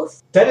like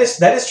both. That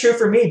is true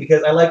for me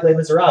because I like Les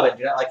Miserables and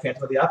do not like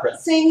Phantom of the Opera.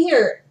 Same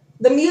here.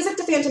 The music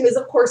to Phantom is,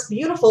 of course,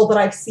 beautiful, but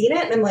I've seen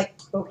it and I'm like,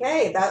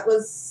 okay, that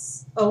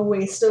was a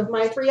waste of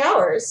my 3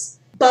 hours.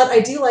 But I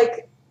do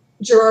like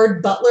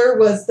Gerard Butler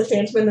was the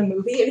Phantom in the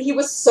movie, and he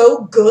was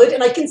so good,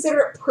 and I consider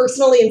it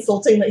personally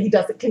insulting that he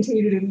doesn't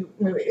continue to do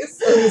movies,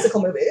 or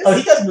musical movies. Oh,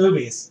 he does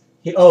movies.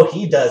 He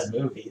does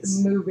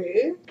movies.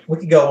 We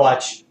could go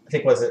watch, I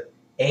think, was it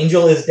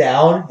Angel is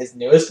Down, his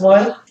newest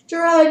one?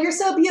 Gerard, you're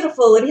so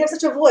beautiful, and you have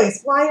such a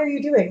voice. Why are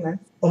you doing this?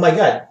 Oh my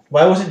god,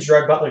 why wasn't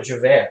Gerard Butler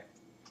Javert?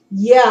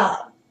 Yeah.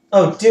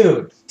 Oh,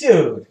 dude.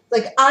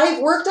 Like,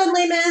 I've worked on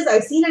Les Mis,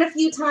 I've seen it a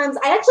few times.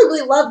 I actually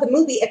really love the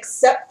movie,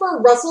 except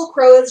for Russell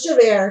Crowe as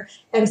Javert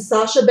and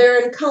Sacha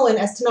Baron Cohen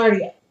as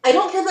Thénardier. I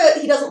don't care that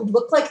he doesn't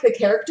look like the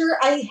character.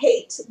 I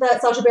hate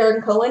that Sacha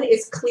Baron Cohen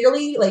is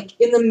clearly, like,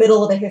 in the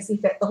middle of a hissy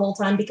fit the whole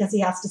time because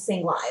he has to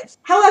sing live.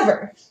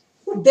 However,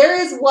 there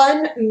is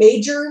one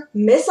major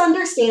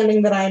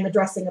misunderstanding that I am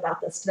addressing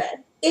about this today.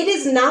 It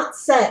is not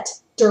set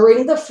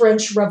during the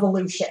French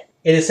Revolution.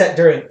 It is set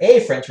during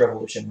a French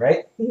Revolution,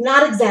 right?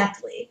 Not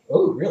exactly.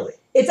 Oh, really?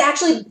 It's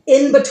actually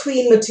in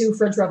between the two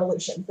French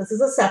Revolutions. This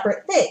is a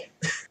separate thing.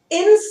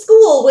 In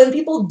school, when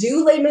people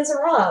do Les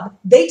Miserables,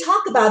 they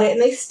talk about it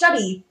and they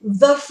study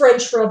the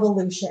French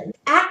Revolution.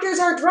 Actors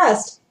are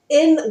dressed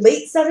in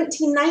late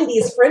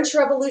 1790s French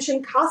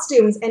Revolution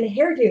costumes and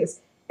hairdos.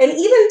 And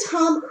even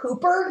Tom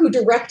Hooper, who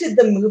directed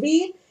the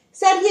movie,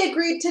 said he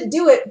agreed to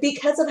do it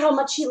because of how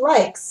much he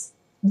likes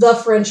the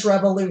French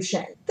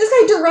Revolution. This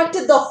guy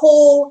directed the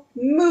whole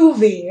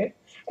movie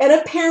and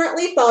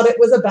apparently thought it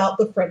was about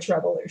the French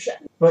Revolution.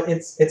 But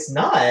it's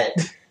not.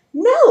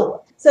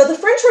 No. So the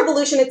French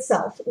Revolution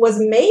itself was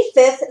May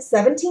 5th,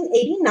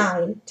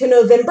 1789 to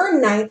November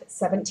 9th,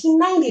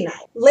 1799.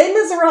 Les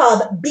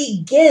Miserables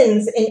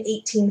begins in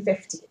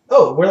 1850.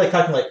 Oh, we're like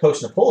talking like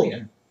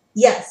post-Napoleon.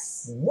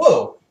 Yes.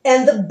 Whoa.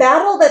 And the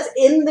battle that's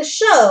in the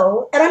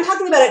show, and I'm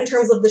talking about it in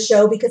terms of the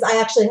show because I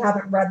actually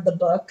haven't read the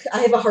book. I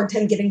have a hard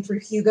time getting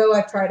through Hugo.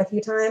 I've tried a few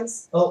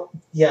times. Oh,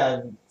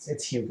 yeah,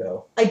 it's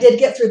Hugo. I did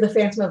get through the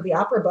Phantom of the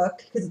Opera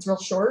book because it's real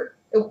short.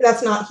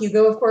 That's not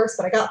Hugo, of course,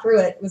 but I got through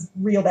it. It was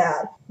real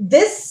bad.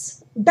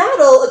 This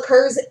battle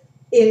occurs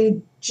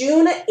in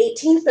June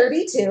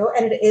 1832,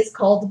 and it is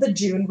called the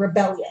June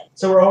Rebellion.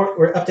 So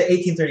we're up to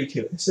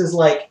 1832. This is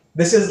like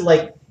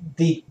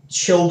the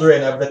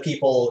children of the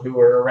people who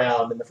were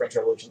around in the French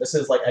Revolution. This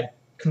is like a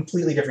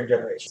completely different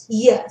generation.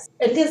 Yes,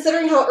 and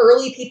considering how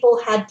early people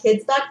had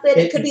kids back then,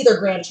 it could be their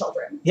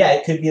grandchildren. Yeah,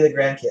 it could be the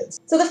grandkids.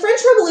 So the French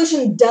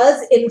Revolution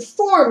does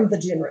inform the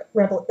June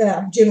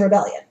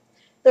Rebellion.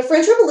 The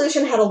French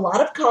Revolution had a lot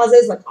of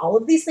causes, like all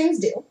of these things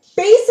do.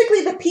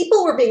 Basically, the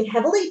people were being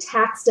heavily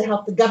taxed to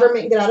help the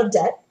government get out of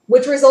debt,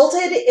 which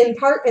resulted in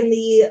part in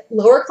the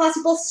lower class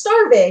people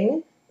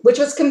starving, which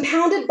was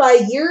compounded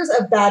by years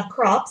of bad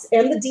crops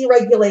and the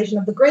deregulation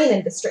of the grain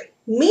industry.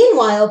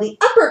 Meanwhile, the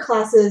upper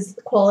classes'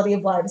 quality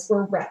of lives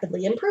were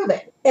rapidly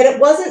improving. And it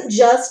wasn't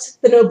just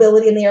the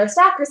nobility and the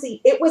aristocracy,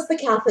 it was the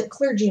Catholic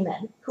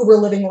clergymen who were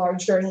living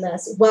large during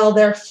this, while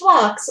their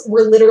flocks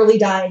were literally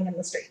dying in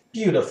the street.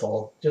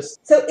 Beautiful.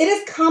 So it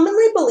is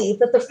commonly believed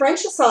that the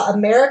French saw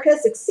America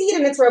succeed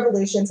in its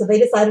revolution, so they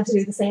decided to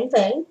do the same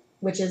thing,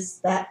 which is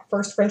that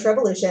first French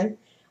Revolution.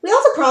 We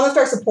also promised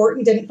our support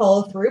and didn't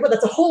follow through, but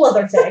that's a whole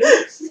other thing.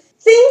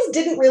 Things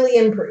didn't really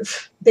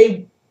improve.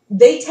 They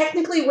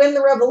technically win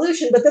the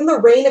revolution, but then the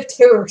Reign of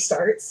Terror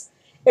starts,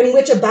 in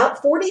which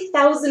about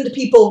 40,000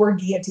 people were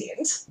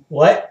guillotined.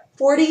 What?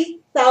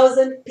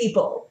 40,000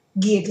 people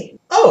guillotined.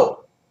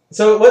 Oh,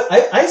 so what?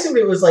 I assumed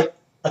it was like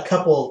a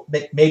couple,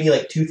 maybe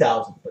like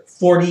 2,000, but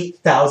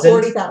 40,000?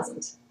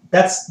 40,000.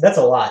 That's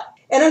a lot.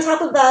 And on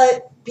top of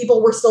that,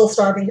 people were still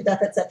starving to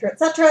death, etc.,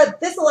 etc.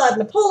 This allowed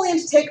Napoleon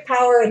to take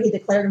power, and he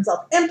declared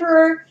himself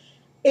emperor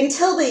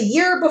until the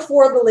year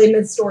before the Les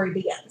Mis story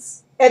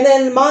begins. And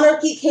then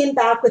monarchy came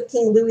back with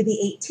King Louis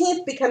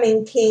XVIII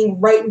becoming king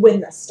right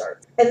when this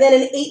starts. And then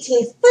in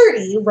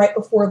 1830, right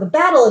before the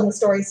battle in the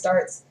story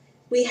starts,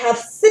 we have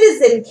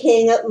citizen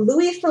king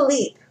Louis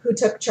Philippe who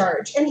took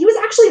charge. And he was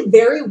actually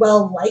very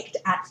well liked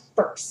at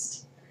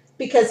first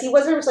because he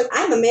wasn't just like,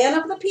 I'm a man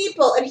of the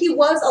people. And he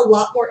was a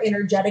lot more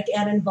energetic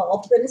and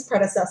involved than his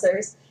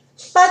predecessors.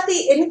 But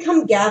the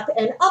income gap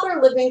and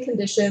other living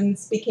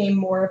conditions became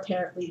more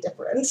apparently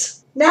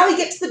different. Now we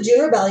get to the June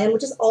Rebellion,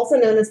 which is also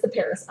known as the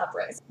Paris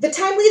Uprising. The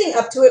time leading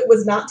up to it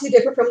was not too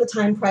different from the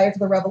time prior to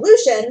the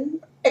revolution,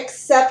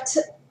 except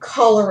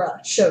cholera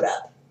showed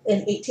up in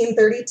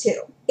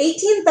 1832.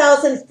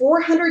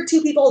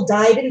 18,402 people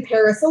died in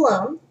Paris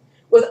alone,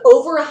 with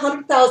over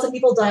 100,000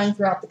 people dying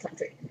throughout the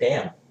country.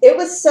 Damn. It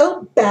was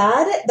so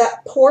bad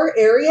that poor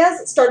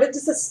areas started to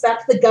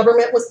suspect the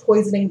government was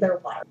poisoning their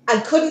water. I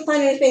couldn't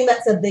find anything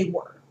that said they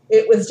were.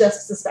 It was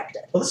just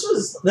suspected. Well,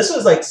 this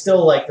was like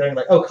still like they're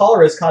like, oh,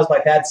 cholera is caused by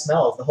bad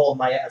smells. The whole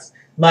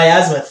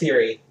miasma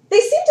theory. They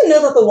seem to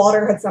know that the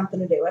water had something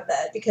to do with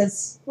it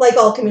because, like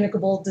all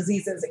communicable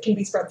diseases, it can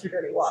be spread through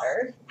dirty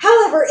water.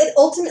 However, it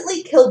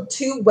ultimately killed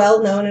two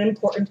well-known and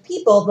important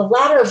people, the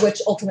latter of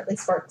which ultimately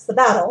sparks the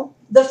battle.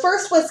 The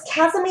first was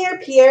Casimir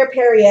Pierre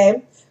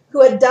Perrier,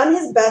 who had done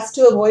his best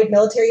to avoid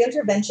military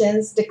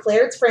interventions,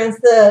 declared France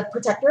the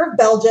protector of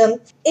Belgium,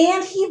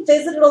 and he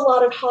visited a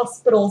lot of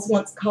hospitals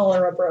once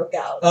cholera broke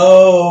out.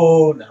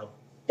 Oh, no.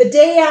 The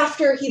day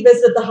after he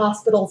visited the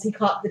hospitals, he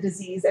caught the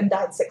disease and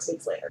died 6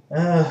 weeks later.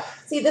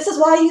 See, this is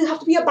why you have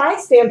to be a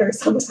bystander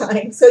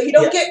sometimes, so you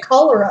don't get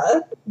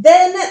cholera.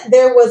 Then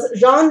there was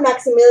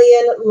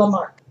Jean-Maximilien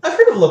Lamarck. I've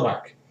heard of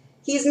Lamarck.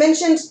 He's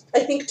mentioned,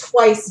 I think,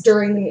 twice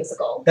during the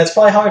musical. That's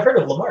probably how I've heard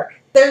of Lamarck.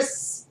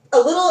 There's a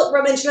little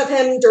mention of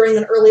him during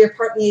an earlier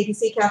part in the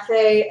ABC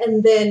Cafe,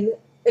 and then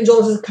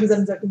Jules comes in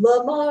and says,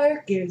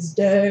 Lamarck is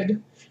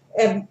dead.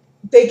 And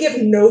they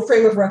give no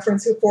frame of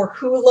reference for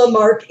who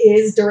Lamarck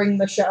is during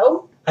the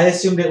show. I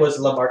assumed it was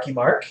Lamarcky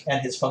Mark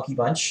and his Funky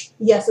Bunch.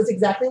 Yes, that's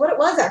exactly what it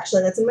was,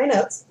 actually. That's in my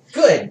notes.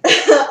 Good.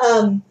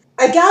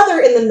 I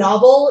gather in the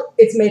novel,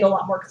 it's made a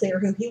lot more clear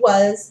who he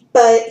was,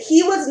 but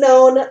he was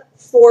known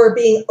for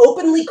being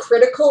openly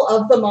critical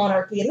of the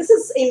monarchy, and this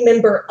is a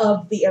member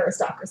of the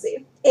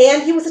aristocracy.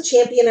 And he was a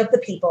champion of the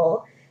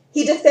people.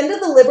 He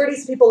defended the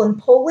liberties of people in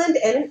Poland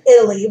and in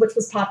Italy, which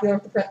was popular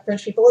with the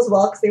French people as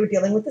well, because they were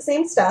dealing with the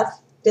same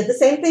stuff. Did the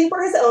same thing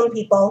for his own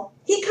people.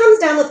 He comes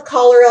down with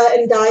cholera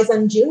and dies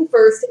on June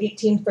 1st,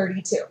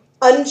 1832.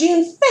 On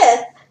June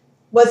 5th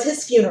was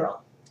his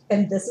funeral,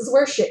 and this is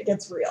where shit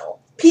gets real.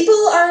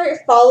 People are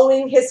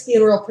following his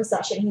funeral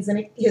procession.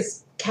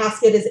 His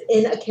casket is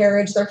in a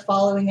carriage. They're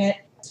following it.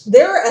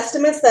 There are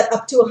estimates that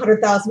up to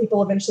 100,000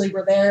 people eventually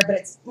were there, but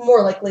it's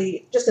more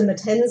likely just in the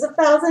tens of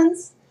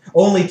thousands.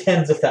 Only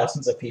tens of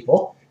thousands of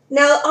people.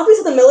 Now,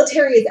 obviously the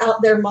military is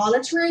out there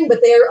monitoring,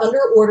 but they are under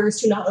orders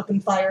to not open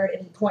fire at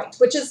any point,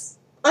 which is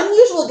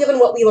unusual given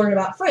what we learned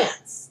about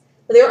France.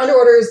 They were under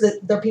orders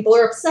that their people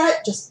are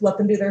upset, just let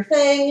them do their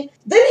thing.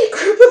 Then a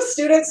group of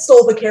students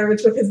stole the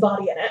carriage with his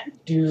body in it.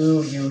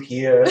 Do you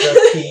hear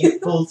the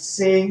people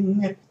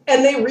sing?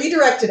 And they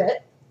redirected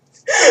it.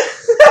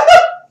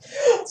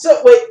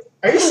 So, wait,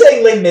 are you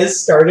saying Les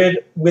Mis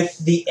started with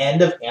the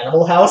end of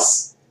Animal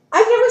House?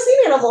 I've never seen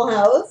Animal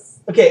House.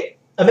 Okay,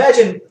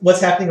 imagine what's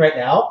happening right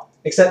now,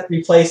 except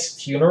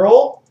replace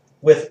funeral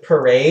with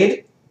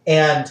parade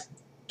and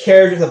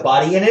carriage with a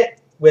body in it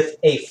with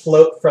a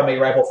float from a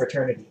rival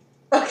fraternity.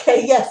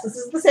 Okay, yes, this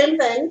is the same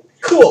thing.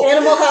 Cool.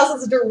 Animal House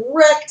is a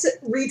direct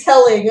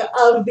retelling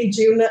of the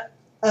June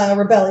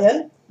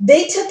Rebellion.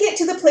 They took it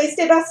to the Place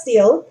de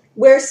Bastille,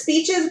 where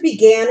speeches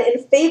began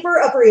in favor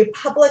of a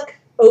republic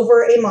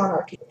over a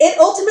monarchy. It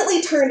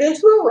ultimately turned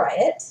into a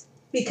riot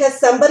because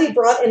somebody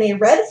brought in a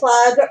red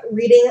flag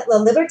reading La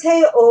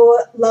Liberté ou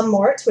la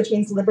Mort, which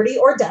means liberty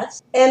or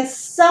death, and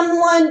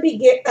someone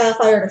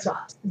fired a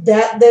shot.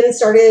 That then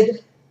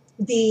started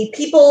the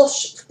people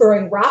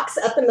throwing rocks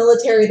at the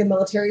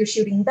military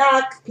shooting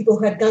back, people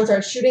who had guns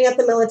started shooting at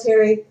the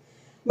military.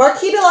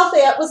 Marquis de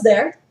Lafayette was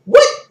there.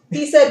 What?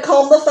 He said,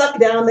 calm the fuck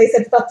down. They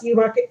said, fuck you,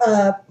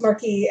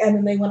 Marquis, and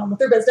then they went on with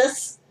their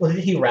business. Well,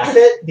 did he rap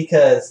it?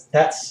 Because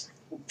that's...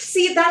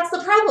 See, that's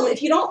the problem.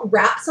 If you don't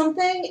rap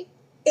something,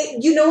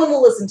 no one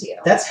will listen to you.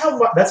 That's how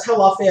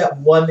Lafayette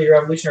won the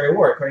Revolutionary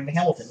War, according to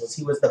Hamilton, was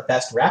he was the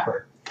best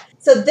rapper.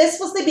 So this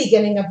was the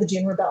beginning of the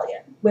June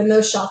Rebellion, when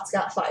those shots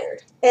got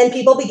fired. And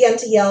people began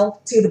to yell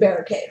to the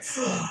barricades.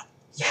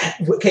 Yeah,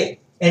 okay.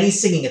 And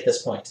he's singing at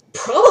this point.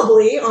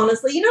 Probably,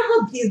 honestly. You know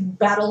how these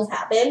battles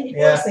happen?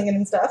 People are singing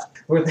and stuff.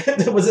 Was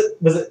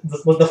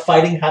the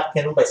fighting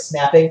handled by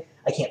snapping?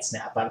 I can't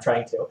snap. I'm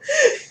trying to.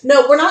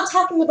 No, we're not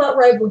talking about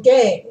rival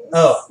gangs.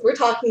 Oh. We're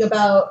talking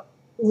about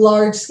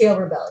large-scale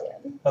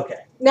rebellion. Okay.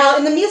 Now,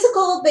 in the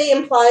musical, they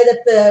imply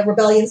that the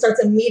rebellion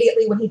starts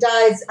immediately when he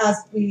dies. As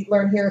we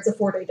learn here, it's a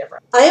 4-day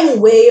difference. I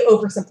am way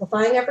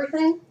oversimplifying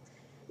everything.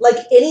 like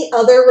any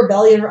other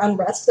rebellion or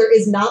unrest, there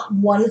is not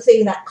one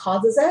thing that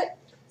causes it.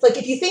 Like,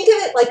 if you think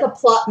of it like a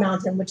plot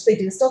mountain, which they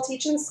do still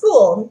teach in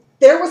school,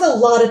 there was a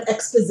lot of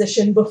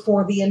exposition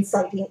before the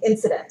inciting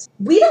incident.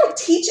 We don't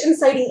teach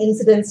inciting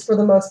incidents for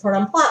the most part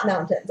on plot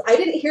mountains. I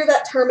didn't hear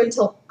that term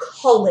until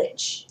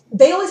college.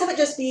 They always have it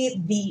just be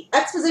the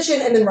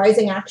exposition and then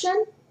rising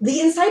action.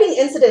 The inciting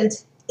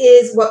incident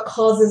is what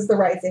causes the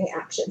rising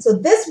action. So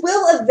this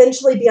will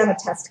eventually be on a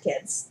test,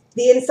 kids.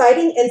 The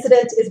inciting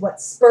incident is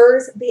what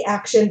spurs the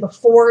action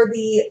before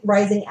the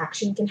rising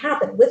action can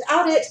happen.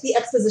 Without it, the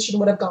exposition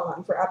would have gone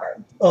on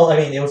forever. Well, I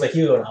mean, it was a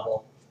Hugo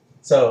novel.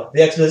 So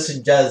the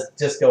exposition does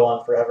just go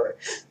on forever.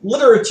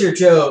 Literature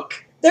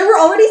joke. There were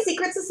already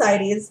secret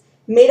societies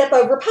made up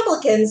of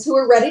Republicans who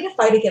were ready to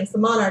fight against the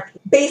monarchy.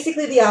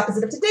 Basically the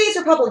opposite of today's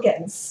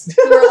Republicans,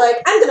 who are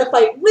like, I'm going to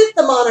fight with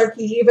the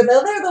monarchy, even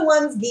though they're the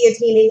ones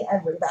guillotining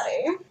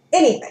everybody.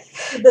 Anyway,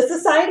 the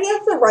Society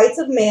of the Rights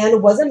of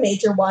Man was a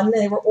major one.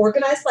 They were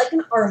organized like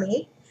an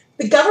army.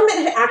 The government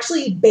had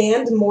actually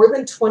banned more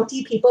than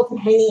 20 people from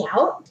hanging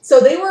out. So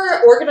they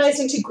were organized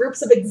into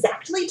groups of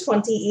exactly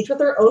 20, each with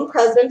their own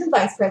president and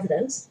vice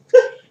president.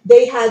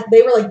 They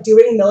were like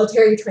doing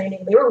military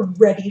training. They were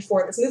ready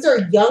for this. And these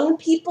are young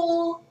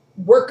people,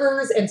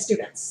 workers, and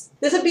students.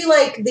 This would be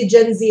like the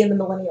Gen Z and the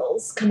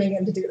millennials coming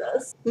in to do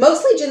this.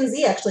 Mostly Gen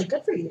Z, actually.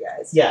 Good for you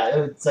guys.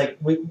 Yeah, it's like,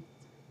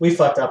 we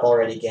fucked up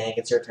already, gang.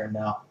 It's your turn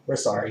now. We're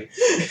sorry.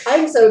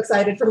 I'm so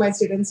excited for my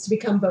students to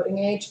become voting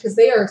age because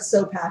they are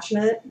so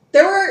passionate.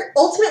 There were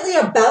ultimately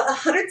about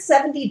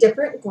 170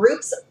 different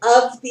groups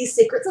of these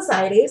secret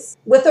societies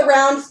with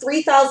around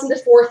 3,000 to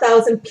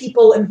 4,000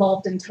 people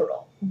involved in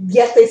total.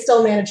 Yet they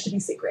still managed to be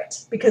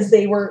secret because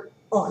they were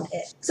on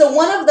it. So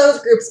one of those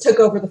groups took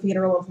over the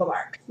funeral of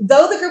Lamarck.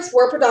 Though the groups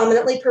were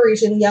predominantly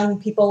Parisian young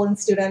people and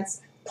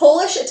students,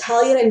 Polish,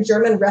 Italian, and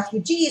German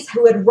refugees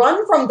who had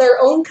run from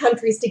their own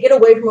countries to get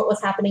away from what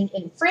was happening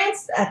in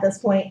France at this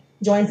point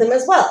joined them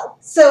as well.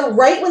 So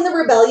right when the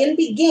rebellion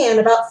began,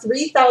 about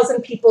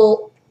 3,000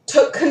 people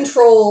took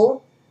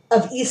control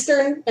of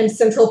eastern and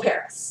central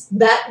Paris.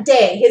 That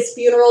day, his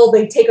funeral,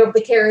 they take over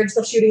the carriage,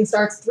 the shooting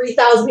starts,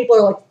 3,000 people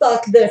are like,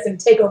 fuck this, and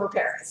take over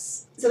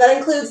Paris. So that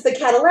includes the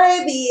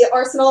Cadillac, the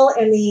Arsenal,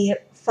 and the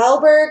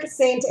Faubourg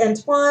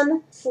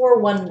Saint-Antoine for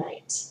one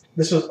night.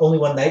 This was only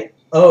one night?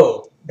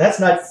 Oh.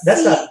 That's not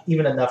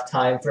even enough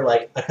time for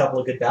like a couple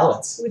of good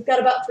ballots. We've got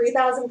about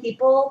 3,000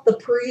 people. The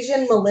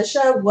Parisian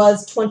militia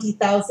was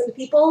 20,000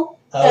 people.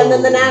 Oh. And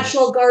then the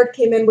National Guard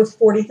came in with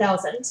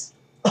 40,000.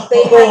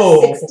 They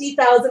had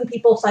 60,000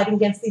 people fighting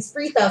against these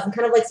 3,000,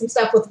 kind of like some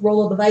stuff with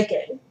Rollo the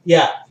Viking.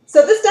 Yeah.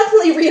 So this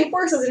definitely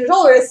reinforces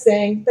Enjolras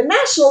saying the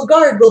National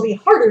Guard will be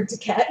harder to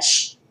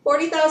catch.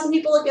 40,000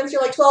 people against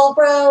your like 12,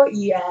 bro?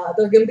 Yeah,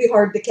 they're going to be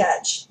hard to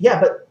catch.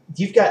 Yeah, but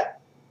you've got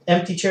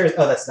empty chairs.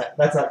 Oh, that's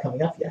not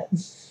coming up yet.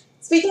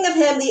 Speaking of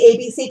him, the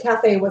ABC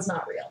Cafe was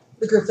not real.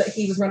 The group that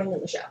he was running in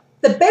the show.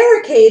 The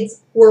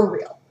barricades were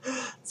real.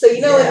 So,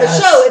 in the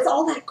show, it's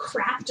all that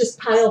crap just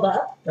piled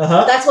up.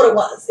 Uh-huh. That's what it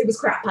was. It was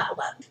crap piled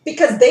up.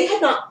 Because they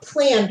had not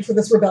planned for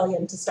this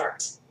rebellion to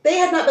start. They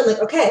had not been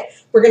like, okay,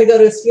 we're going to go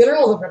to his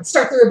funeral, we're going to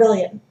start the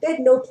rebellion. They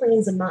had no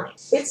plans in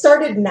mind. It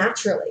started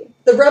naturally.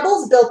 The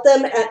rebels built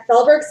them at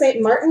Faubourg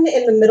Saint-Martin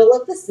in the middle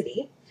of the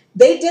city.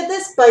 They did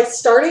this by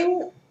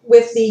starting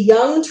with the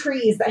young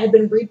trees that had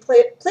been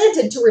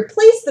replanted to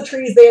replace the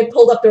trees they had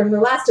pulled up during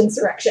their last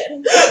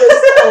insurrection.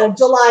 It was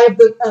July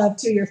of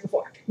 2 years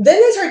before. Then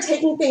they started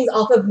taking things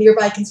off of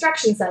nearby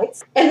construction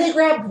sites, and they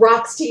grabbed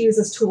rocks to use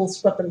as tools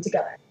to put them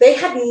together. They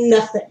had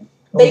nothing.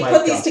 They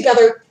put these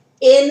together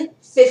in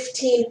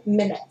 15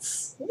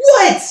 minutes.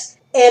 What?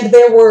 And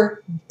there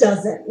were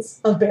dozens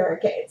of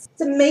barricades.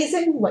 It's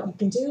amazing what you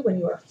can do when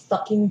you are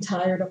fucking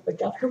tired of the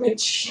government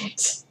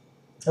shit.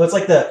 Oh, it's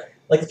like the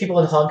people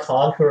in Hong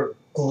Kong who are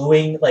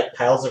gluing like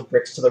piles of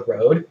bricks to the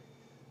road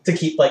to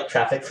keep like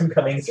traffic from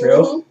coming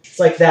through. Mm-hmm. It's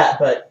like that,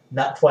 but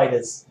not quite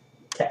as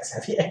tech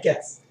savvy, I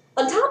guess.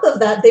 On top of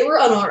that, they were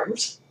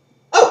unarmed.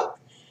 Oh!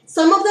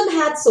 Some of them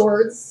had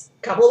swords,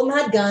 a couple of them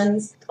had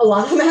guns, a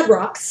lot of them had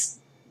rocks.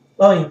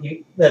 Well,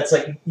 that's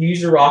like you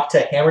use a rock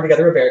to hammer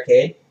together a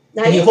barricade,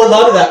 and you hold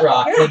on to that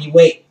rock, and you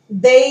wait.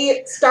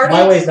 They started...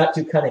 My way's not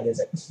too cunning, is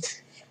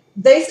it?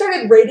 They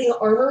started raiding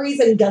armories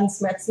and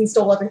gunsmiths and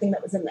stole everything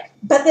that was in there.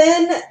 But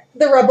then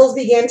the rebels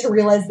began to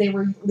realize they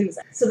were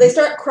losing. So they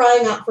start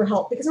crying out for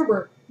help. Because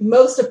remember,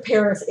 most of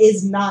Paris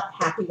is not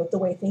happy with the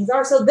way things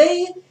are. So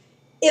they,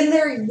 in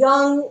their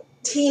young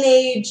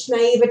teenage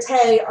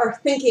naivete, are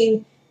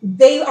thinking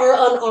they are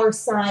on our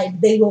side.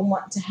 They will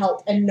want to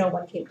help. And no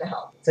one came to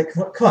help. It's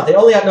like, come on, they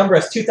only outnumber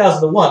us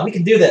 2,000 to 1. We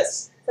can do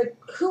this. Like,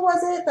 who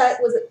was it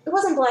that was it? It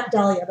wasn't Black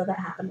Dahlia that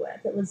happened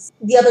with. It was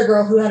the other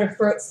girl who had her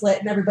throat slit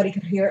and everybody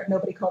could hear it.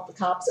 Nobody called the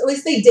cops. Or at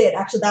least they did.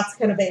 Actually, that's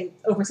kind of a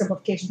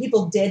oversimplification.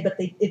 People did, but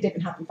it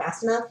didn't happen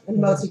fast enough, and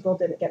most people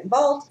didn't get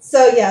involved.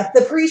 So yeah,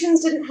 the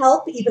Parisians didn't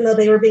help, even though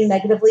they were being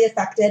negatively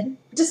affected.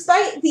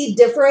 Despite the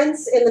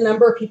difference in the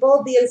number of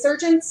people, the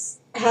insurgents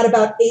had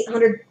about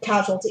 800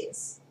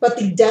 casualties. But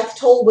the death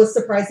toll was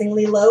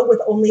surprisingly low,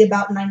 with only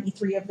about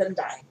 93 of them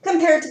dying,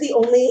 compared to the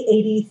only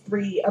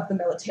 83 of the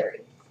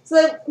military. So,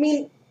 I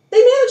mean, they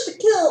managed to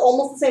kill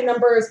almost the same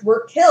number as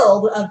were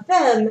killed of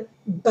them,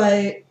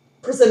 but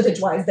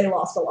percentage-wise, they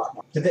lost a lot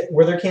more.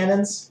 Were there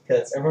cannons?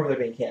 Because I remember there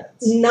being cannons.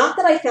 Not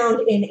that I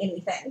found in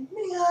anything.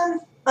 Man.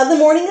 On the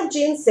morning of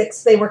June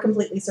 6th, they were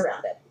completely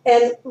surrounded.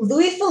 And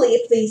Louis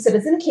Philippe, the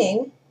citizen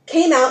king,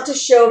 came out to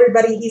show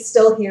everybody he's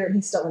still here and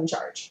he's still in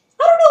charge.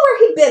 I don't know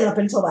where he'd been up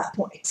until that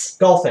point.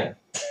 Golfing.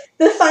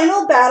 The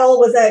final battle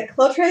was at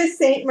Clotre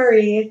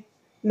Sainte-Marie,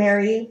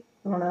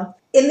 I don't know,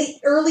 in the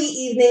early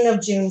evening of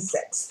June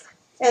 6th.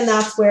 And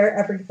that's where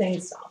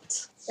everything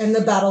stopped. And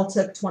the battle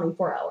took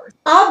 24 hours.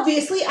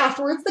 Obviously,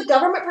 afterwards, the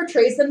government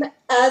portrays them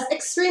as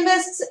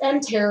extremists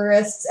and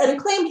terrorists and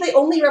claimed they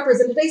only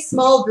represented a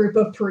small group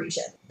of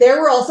Parisians.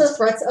 There were also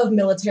threats of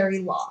military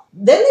law.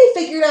 Then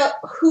they figured out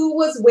who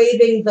was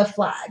waving the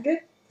flag.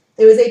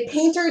 There was a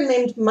painter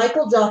named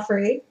Michael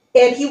Joffre,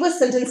 and he was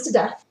sentenced to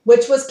death,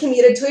 which was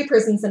commuted to a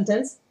prison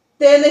sentence.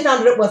 Then they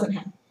found out it wasn't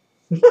him.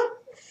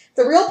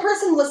 The real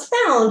person was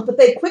found, but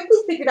they quickly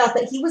figured out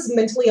that he was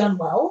mentally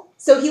unwell,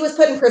 so he was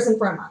put in prison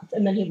for a month,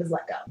 and then he was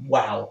let go.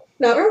 Wow.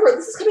 Now remember,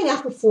 this is coming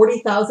after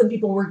 40,000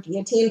 people were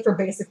guillotined for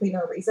basically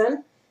no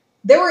reason.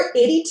 There were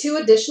 82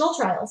 additional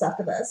trials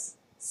after this.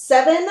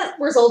 7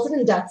 resulted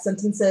in death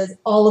sentences,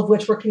 all of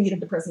which were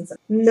commuted to prison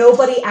sentences.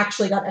 Nobody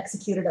actually got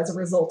executed as a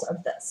result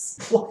of this.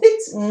 What?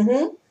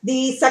 Mm-hmm.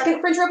 The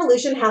Second French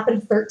Revolution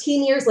happened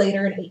 13 years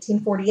later in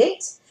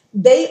 1848.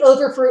 They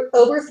overthrew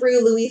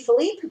Louis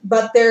Philippe,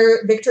 but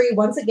their victory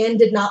once again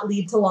did not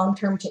lead to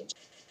long-term change.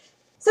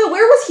 So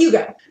where was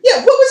Hugo? Yeah,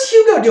 what was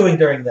Hugo doing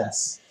during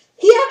this?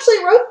 He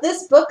actually wrote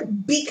this book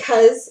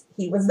because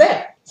he was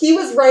there. He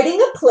was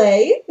writing a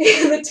play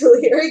in the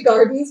Tuileries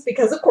Gardens,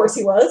 because of course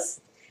he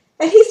was,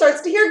 and he starts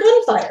to hear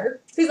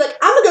gunfire. So he's like,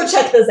 I'm gonna go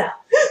check this out.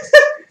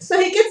 So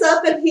he gets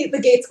up and the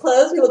gate's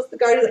closed. He looks at the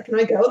guard, he's like, can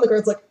I go? And the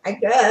guard's like, I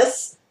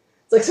guess.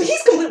 It's like, so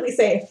he's completely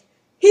safe.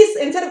 He's,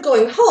 instead of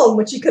going home,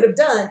 which he could have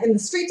done, and the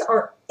streets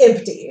are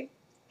empty,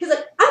 he's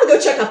like, I'm gonna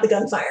go check out the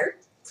gunfire.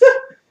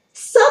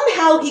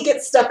 Somehow he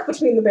gets stuck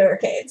between the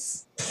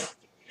barricades.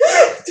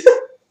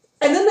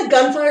 And then the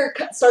gunfire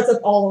starts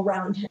up all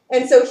around him.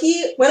 And so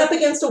he went up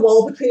against a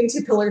wall between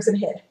 2 pillars and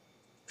hid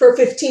for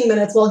 15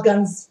 minutes while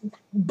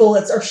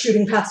bullets are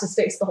shooting past his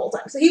face the whole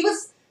time. So he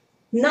was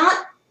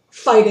not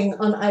fighting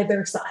on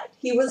either side.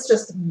 He was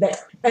just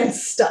there and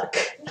stuck.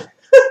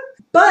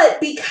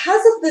 But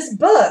because of this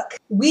book,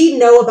 we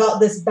know about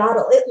this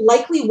battle. It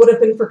likely would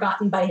have been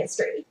forgotten by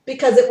history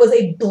because it was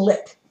a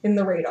blip in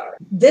the radar.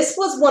 This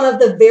was one of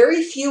the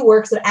very few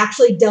works that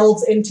actually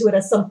delves into it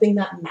as something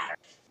that mattered.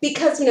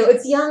 Because,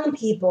 it's young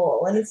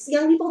people, and it's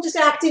young people just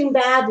acting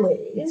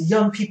badly. It's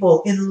young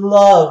people in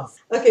love.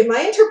 Okay, my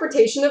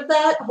interpretation of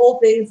that whole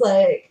thing's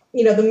like,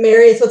 the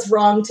Marius, what's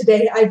wrong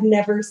today, I've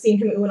never seen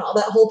him ooh and all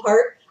that whole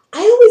part. I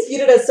always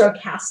viewed it as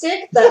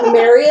sarcastic, that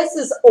Marius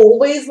is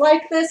always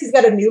like this. He's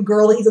got a new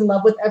girl he's in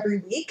love with every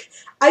week.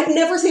 I've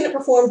never seen it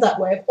performed that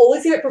way. I've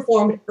always seen it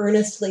performed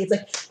earnestly. It's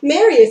like,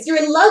 Marius,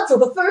 you're in love for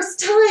the first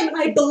time, and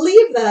I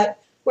believe that.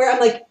 Where I'm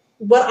like,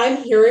 what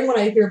I'm hearing when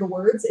I hear the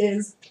words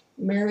is,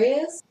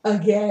 Marius?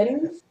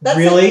 Again?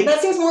 Really?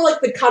 That seems more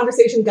like the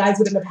conversation guys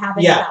would end up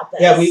having about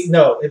this. Yeah,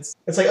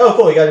 it's like, oh,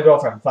 cool, you got a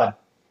girlfriend, fun.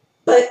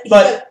 But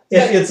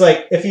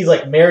if he's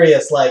like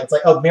Marius, it's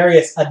like, oh,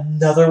 Marius,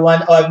 another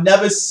one? Oh, I've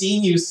never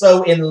seen you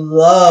so in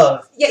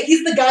love. Yeah,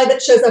 he's the guy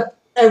that shows up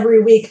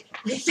every week.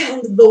 I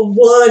found the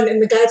one,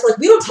 and the guy's like,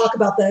 we don't talk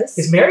about this.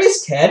 Is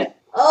Marius Ted?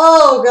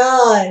 Oh,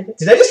 God.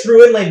 Did I just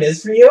ruin Les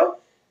Mis for you?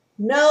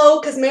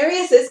 No, because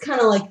Marius is kind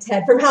of like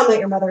Ted from How I Met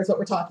Your Mother is what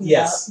we're talking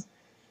about.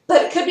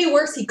 But it could be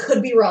worse. He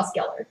could be Ross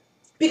Geller.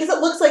 Because it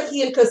looks like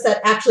he and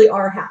Cosette actually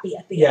are happy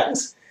at the end.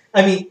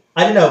 I mean,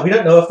 I don't know. We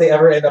don't know if they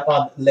ever end up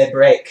on Le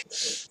Break.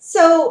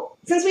 So,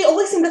 since we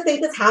always seem to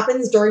think this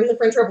happens during the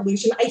French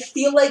Revolution, I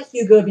feel like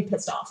Hugo would be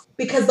pissed off.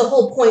 Because the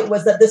whole point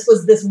was that this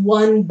was this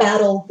one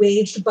battle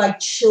waged by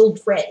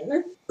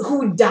children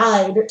who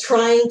died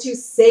trying to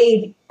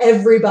save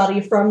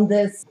everybody from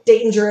this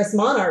dangerous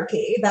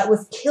monarchy that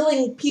was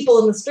killing people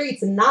in the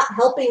streets and not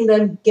helping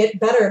them get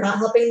better, not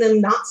helping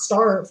them not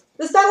starve.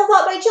 This battle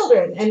fought by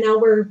children, and now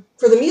we're,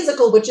 for the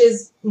musical, which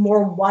is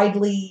more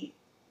widely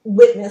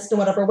witnessed in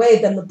whatever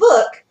way than the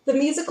book, the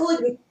musical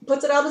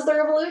puts it out as the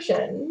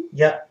revolution.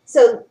 Yeah.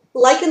 So,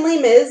 like in Les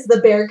Mis,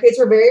 the barricades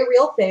were very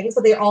real things,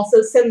 but they're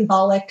also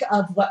symbolic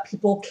of what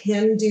people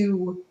can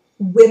do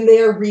when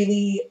they're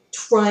really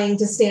trying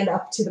to stand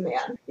up to the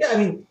man. Yeah, I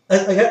mean,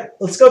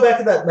 let's go back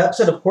to that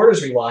episode of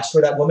Quarters we watched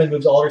where that woman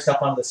moves all her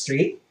stuff onto the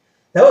street.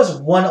 That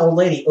was one old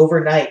lady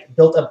overnight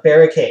built a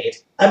barricade.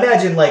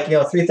 Imagine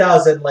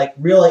 3,000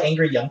 really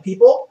angry young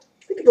people.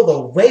 They could build a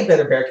way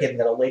better barricade than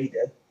that old lady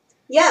did.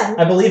 Yeah.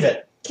 I believe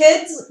it.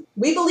 Kids,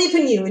 we believe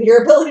in you and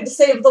your ability to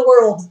save the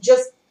world.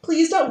 Just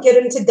please don't get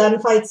into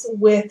gunfights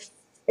with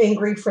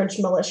angry French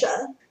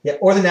militia. Yeah,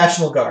 or the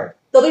National Guard.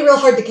 They'll be real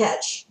hard to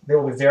catch. They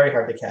will be very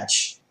hard to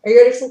catch. Are you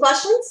ready for some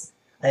questions?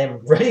 I am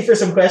ready for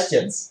some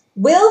questions.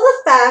 Will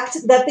the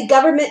fact that the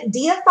government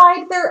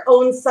deified their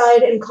own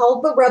side and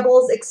called the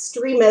rebels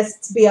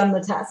extremists be on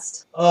the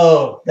test?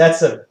 Oh,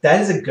 that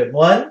is a good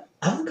one.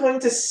 I'm going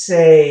to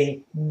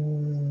say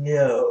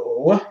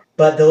no.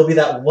 But there will be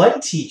that one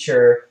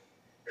teacher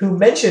who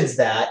mentions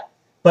that,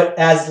 but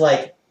as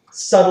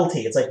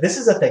subtlety. It's this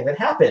is a thing that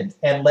happened,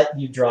 and let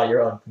you draw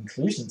your own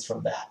conclusions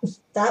from that.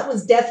 That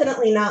was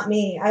definitely not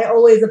me. I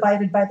always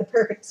abided by the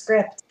perfect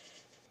script.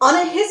 On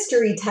a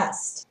history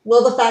test,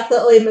 will the fact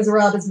that Les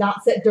Miserables is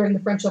not set during the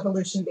French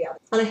Revolution be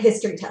on a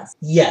history test?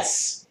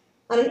 Yes.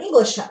 On an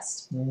English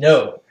test?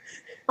 No.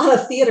 On a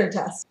theater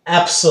test?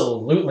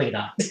 Absolutely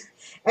not.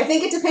 I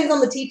think it depends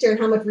on the teacher and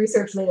how much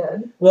research they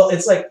did. Well,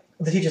 it's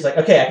the teacher's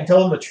okay, I can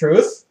tell them the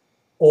truth,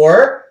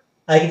 or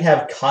I can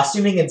have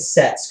costuming and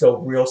sets go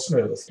real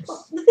smooth.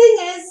 Well, the thing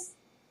is,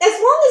 as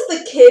long as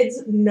the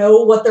kids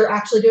know what they're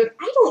actually doing,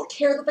 I don't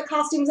care that the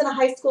costumes in a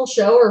high school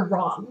show are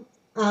wrong.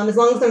 As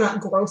long as they're not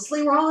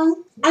grossly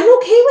wrong, I'm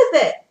okay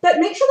with it. But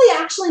make sure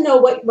they actually know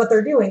what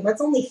they're doing.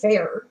 That's only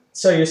fair.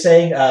 So you're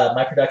saying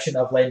my production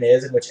of Les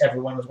Mis, in which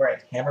everyone was wearing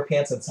hammer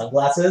pants and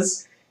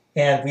sunglasses,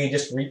 and we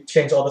just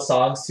changed all the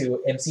songs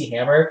to MC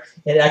Hammer,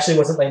 and it actually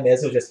wasn't Les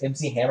Mis, it was just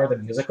MC Hammer the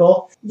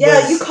musical.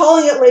 Yeah, you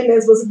calling it Les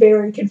Mis was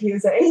very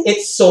confusing.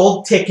 It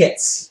sold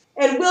tickets.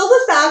 And will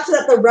the fact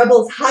that the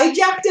rebels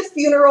hijacked a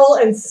funeral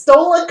and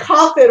stole a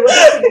coffin with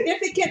a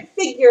significant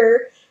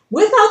figure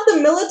without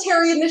the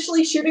military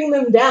initially shooting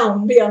them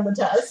down be on the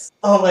test?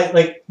 Oh,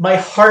 my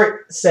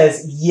heart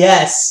says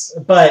yes,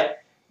 but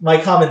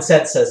my common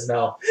sense says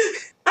no.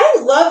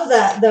 I love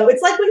that, though.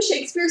 It's like when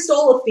Shakespeare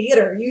stole a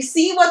theater. You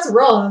see what's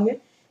wrong,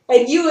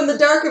 and you in the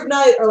dark of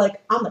night are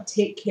like, I'm gonna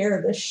take care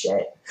of this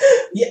shit.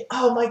 Yeah.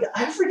 Oh my god,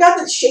 I forgot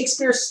that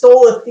Shakespeare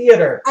stole a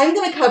theater. I'm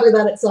gonna cover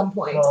that at some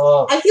point.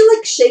 Oh. I feel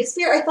like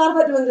Shakespeare, I thought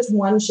about doing just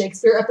one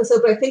Shakespeare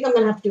episode, but I think I'm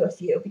gonna have to do a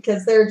few,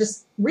 because there are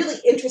just really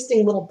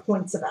interesting little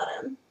points about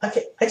him.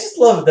 Okay, I just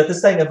love that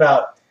this thing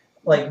about,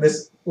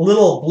 this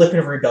little blip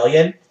of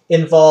rebellion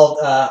involved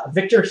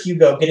Victor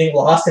Hugo getting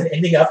lost and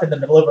ending up in the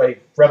middle of a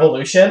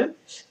revolution,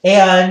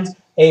 and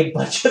a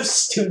bunch of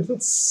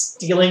students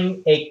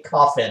stealing a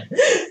coffin.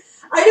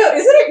 I know,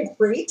 isn't it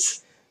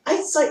great?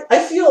 I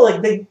feel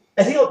like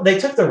they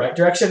took the right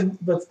direction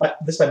with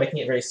this by making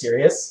it very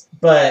serious,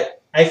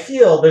 but I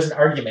feel there's an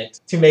argument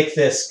to make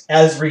this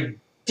as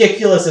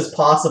ridiculous as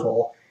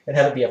possible and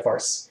have it be a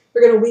farce.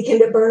 We're gonna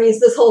Weekend at Bernie's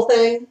this whole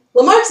thing.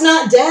 Lamarck's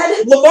not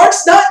dead!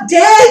 Lamarck's not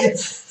dead!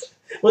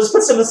 We'll just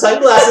put some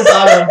sunglasses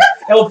on him,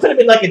 and we'll put him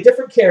in a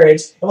different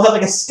carriage, and we'll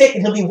have a stick,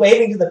 and he'll be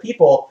waving to the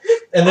people,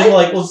 and then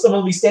someone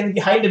will be standing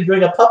behind him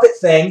doing a puppet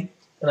thing,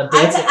 and I'm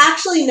dancing. I've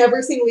actually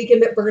never seen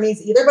Weekend at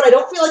Bernie's either, but I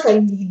don't feel like I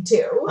need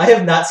to. I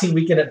have not seen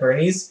Weekend at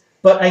Bernie's,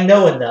 but I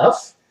know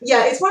enough.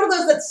 Yeah, it's one of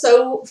those that's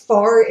so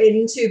far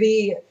into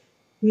the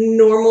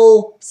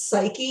normal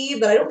psyche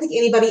that I don't think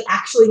anybody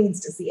actually needs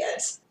to see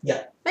it.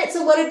 Yeah. Alright,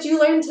 so what did you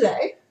learn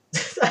today?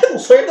 I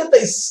learned that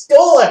they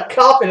stole a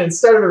coffin and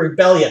started a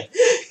rebellion.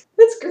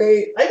 That's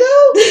great. I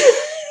know.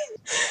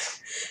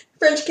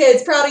 French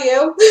kids, proud of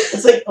you.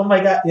 It's oh my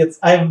god,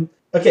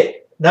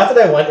 okay, not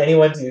that I want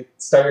anyone to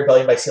start a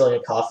rebellion by stealing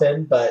a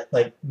coffin, but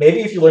maybe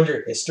if you learned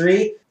your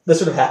history, this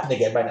would have happened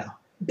again by now.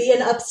 Be an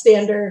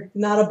upstander,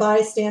 not a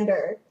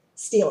bystander.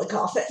 Steal a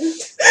coffin.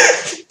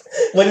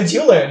 What did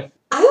you learn?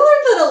 I learned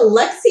that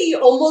Alexei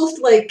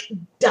almost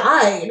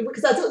died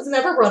because that was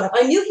never brought up.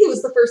 I knew he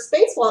was the first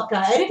spacewalk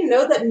guy. I didn't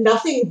know that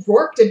nothing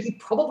worked and he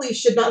probably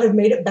should not have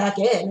made it back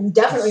in and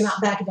definitely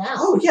not back down.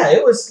 Oh yeah,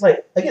 it was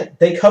again,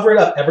 they covered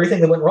up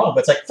everything that went wrong,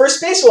 but it's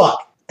first spacewalk.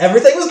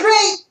 Everything was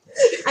great.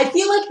 I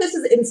feel like this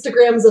is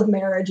Instagrams of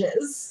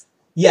marriages.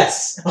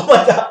 Yes. Oh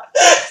my god.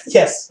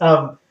 Yes.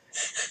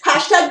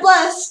 Hashtag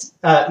blessed.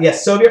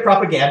 Yes, Soviet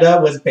propaganda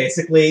was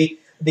basically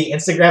the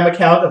Instagram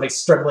account of a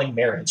struggling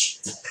marriage.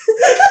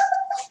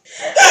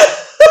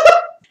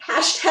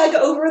 Hashtag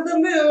over the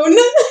moon.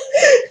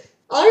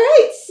 All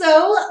right,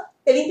 so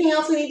anything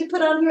else we need to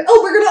put on here?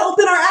 Oh, we're going to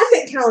open our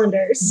advent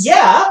calendars.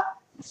 Yeah.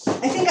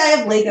 I think I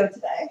have Lego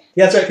today.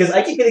 Yeah, that's right, because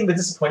I keep getting the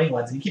disappointing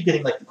ones, and you keep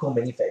getting the cool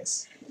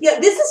minifigs. Yeah,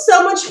 this is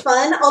so much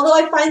fun, although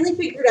I finally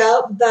figured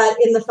out that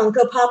in the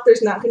Funko Pop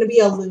there's not going to be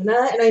a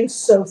Luna, and I'm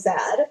so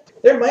sad.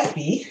 There might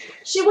be.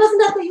 She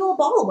wasn't at the Yule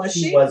Ball, was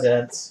she? She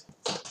wasn't.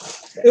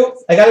 Ooh,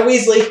 I got a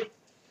Weasley.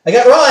 I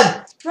got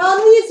Ron.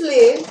 Ron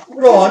Weasley.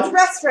 Ron.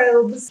 Dress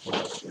robes.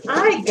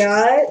 I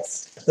got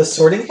The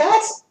Sorting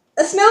Hat?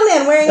 a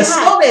snowman wearing a A hat.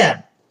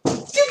 snowman.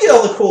 You get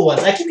all the cool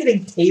ones. I keep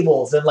getting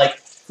tables and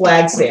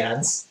flag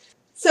stands.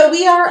 So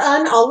we are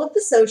on all of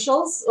the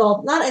socials.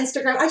 Well, not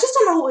Instagram. I just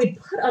don't know what we'd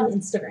put on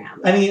Instagram.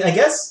 I mean, I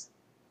guess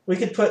We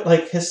could put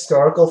like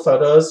historical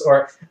photos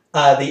or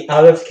the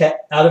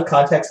out of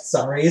context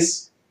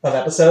summaries of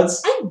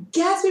episodes. I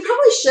guess we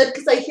probably should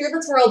because I hear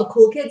that's where all the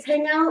cool kids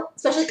hang out,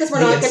 especially because we're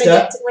The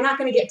not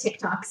gonna get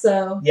TikTok.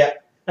 So Yeah,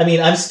 I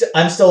mean, I'm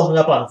still hung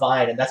up on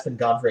Vine, and that's been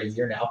gone for a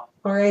year now.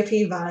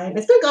 R.I.P. Vine.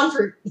 It's been gone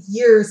for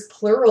years,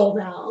 plural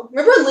now.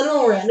 Remember when Lin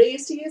and Miranda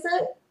used to use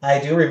it? I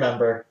do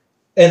remember.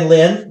 And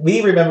Lynn,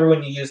 we remember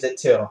when you used it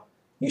too.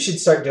 You should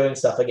start doing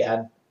stuff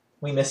again.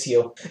 We miss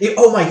you.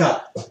 Oh my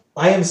god.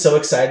 I am so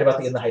excited about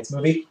the In the Heights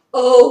movie.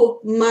 Oh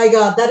my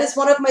god. That is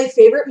one of my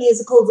favorite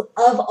musicals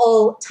of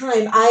all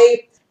time.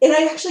 I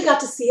actually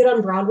got to see it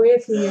on Broadway a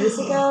few years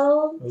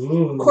ago.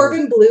 Ooh.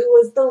 Corbin Bleu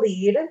was the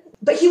lead.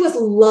 But he was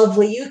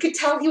lovely. You could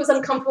tell he was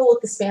uncomfortable with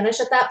the Spanish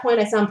at that point.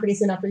 I saw him pretty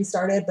soon after he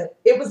started, but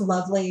it was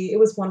lovely. It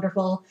was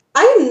wonderful.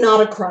 I am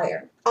not a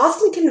crier.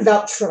 Austin can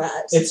vouch for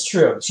that. It's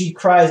true. She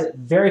cries at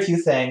very few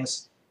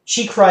things.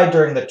 She cried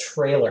during the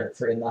trailer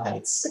for In the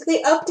Heights. Like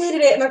they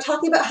updated it and they're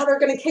talking about how they're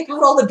going to kick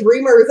out all the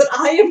dreamers, and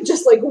I am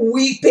just like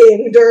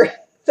weeping during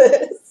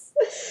this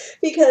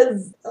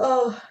because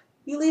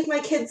you leave my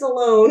kids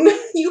alone.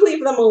 You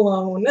leave them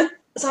alone.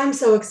 So I'm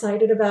so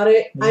excited about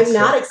it. I'm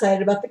not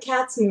excited about the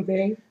Cats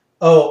movie.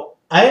 Oh,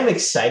 I am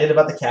excited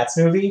about the Cats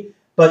movie,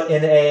 but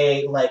in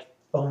a like,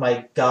 oh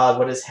my god,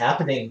 what is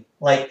happening?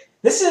 Like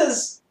this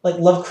is like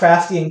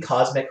Lovecraftian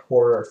cosmic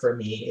horror for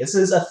me. This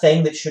is a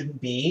thing that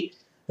shouldn't be.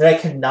 That I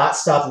cannot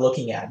stop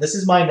looking at. This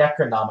is my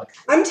Necronomicon.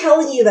 I'm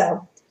telling you,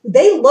 though,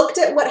 they looked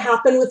at what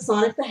happened with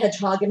Sonic the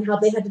Hedgehog and how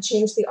they had to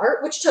change the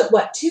art, which took,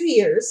 2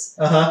 years?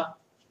 Uh-huh.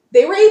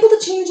 They were able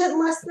to change it in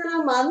less than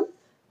a month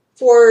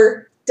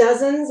for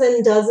dozens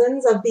and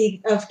dozens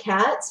of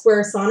cats,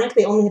 where Sonic,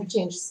 they only had to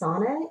change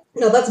Sonic.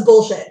 No, that's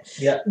bullshit.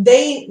 Yeah.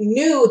 They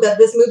knew that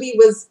this movie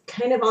was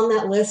kind of on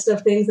that list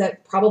of things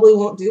that probably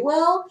won't do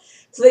well.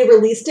 So they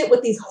released it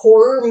with these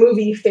horror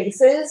movie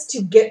faces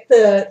to get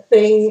the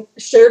thing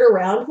shared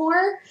around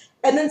more.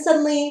 And then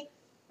suddenly,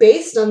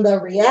 based on the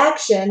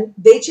reaction,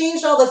 they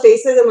changed all the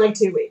faces in like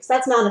 2 weeks.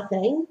 That's not a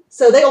thing.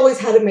 So they always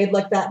had it made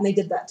like that, and they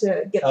did that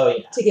to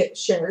get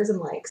shares and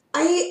likes.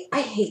 I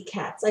hate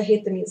Cats. I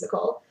hate the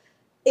musical.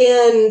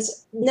 And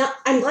now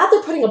I'm glad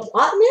they're putting a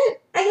plot in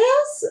it, I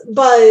guess.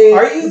 But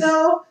are you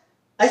though?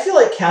 I feel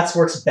like Cats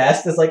works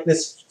best as like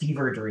this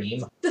fever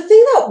dream. The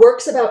thing that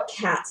works about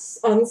Cats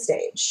on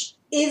stage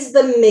is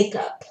the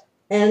makeup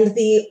and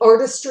the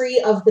artistry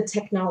of the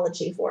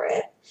technology for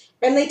it.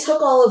 And they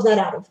took all of that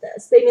out of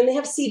this. They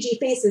have CG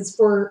faces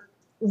for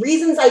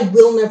reasons I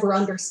will never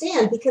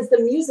understand because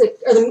the music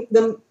or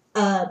the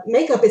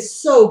makeup is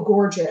so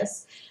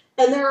gorgeous.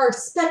 And there are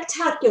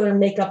spectacular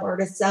makeup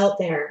artists out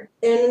there.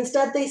 And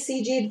instead they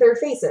CG'd their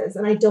faces,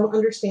 and I don't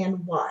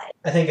understand why.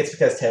 I think it's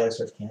because Taylor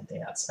Swift can't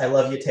dance. I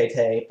love you,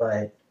 Tay-Tay,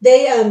 but...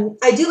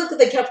 I do like that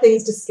they kept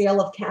things to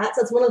scale of Cats.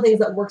 That's one of the things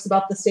that works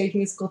about the stage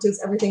musical, too,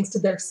 is everything's to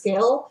their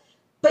scale.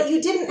 But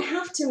you didn't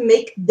have to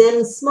make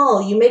them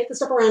small. You make the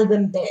stuff around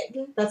them big.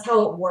 That's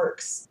how it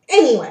works.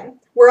 Anyway,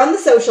 we're on the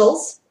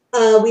socials.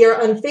 We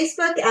are on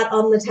Facebook at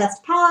On The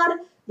Test Pod.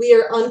 We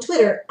are on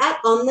Twitter at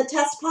On The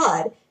Test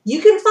Pod. You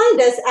can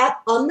find us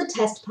at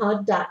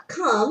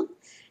onthetestpod.com.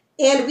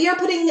 And we are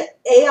putting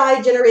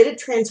AI-generated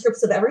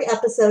transcripts of every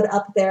episode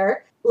up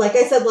there. Like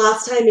I said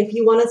last time, if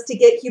you want us to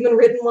get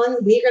human-written ones,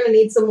 we're going to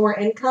need some more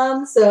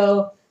income.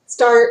 So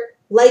start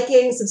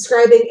liking,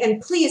 subscribing,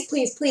 and please,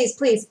 please, please,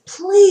 please,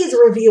 please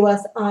review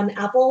us on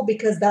Apple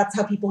because that's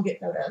how people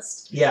get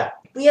noticed. Yeah.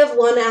 We have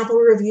 1 Apple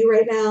review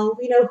right now.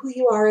 We know who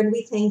you are and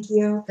we thank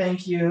you.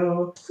 Thank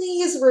you.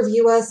 Please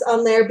review us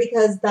on there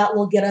because that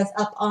will get us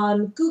up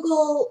on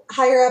Google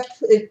higher up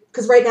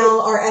because right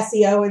now our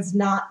SEO is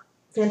not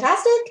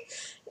fantastic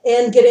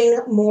and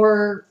getting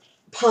more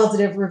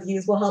positive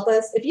reviews will help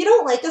us. If you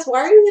don't like us,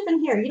 why are you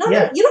even here? You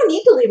don't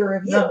need to leave a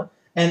review. No.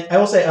 And I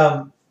will say,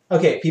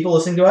 okay, people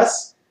listening to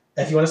us,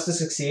 if you want us to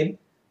succeed,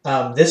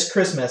 this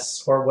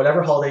Christmas or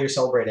whatever holiday you're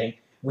celebrating,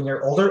 when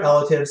your older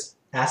relatives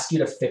ask you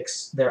to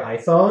fix their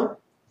iPhone,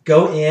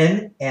 go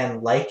in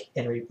and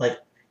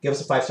give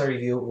us a 5-star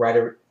review,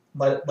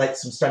 write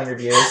some stunning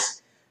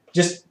reviews.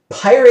 Just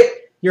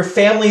pirate your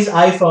family's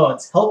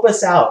iPhones. Help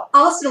us out.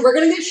 Austin, we're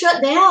going to get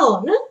shut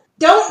down.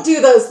 Don't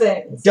do those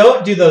things.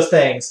 Don't do those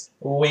things.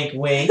 Wink,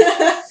 wink.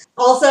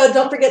 Also,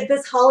 don't forget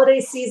this holiday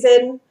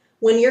season,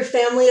 when your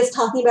family is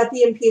talking about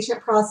the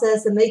impeachment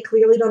process and they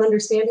clearly don't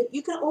understand it,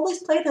 you can always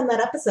play them that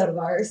episode of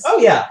ours. Oh,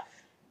 yeah.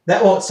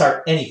 That won't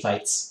start any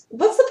fights.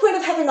 What's the point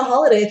of having a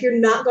holiday if you're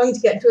not going to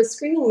get into a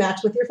screaming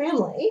match with your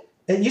family?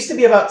 It used to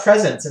be about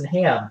presents and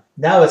ham.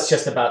 Now it's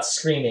just about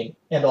screaming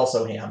and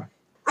also ham.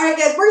 All right,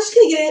 guys,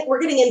 we're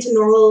getting into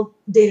normal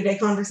day-to-day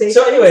conversations.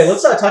 So anyway,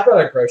 let's talk about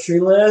our grocery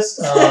list.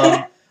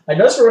 I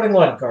noticed we're running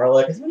low on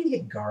garlic. I think we need to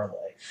get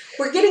garlic.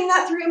 We're getting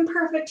that through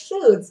Imperfect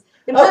Foods.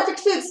 Imperfect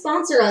Foods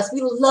sponsor us.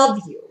 We love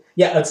you.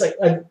 Yeah, it's like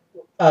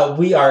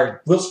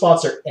we'll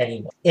sponsor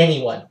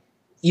anyone,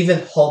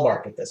 even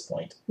Hallmark at this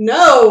point.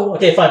 No.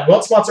 Okay, fine. We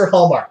won't sponsor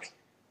Hallmark.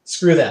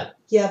 Screw them.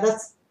 Yeah,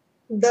 that's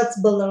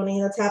That's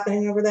baloney that's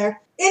happening over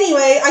there.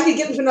 Anyway, I could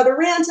get into another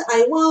rant.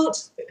 I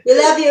won't. We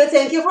love you.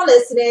 Thank you for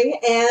listening.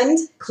 And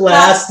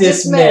Class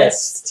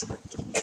dismissed.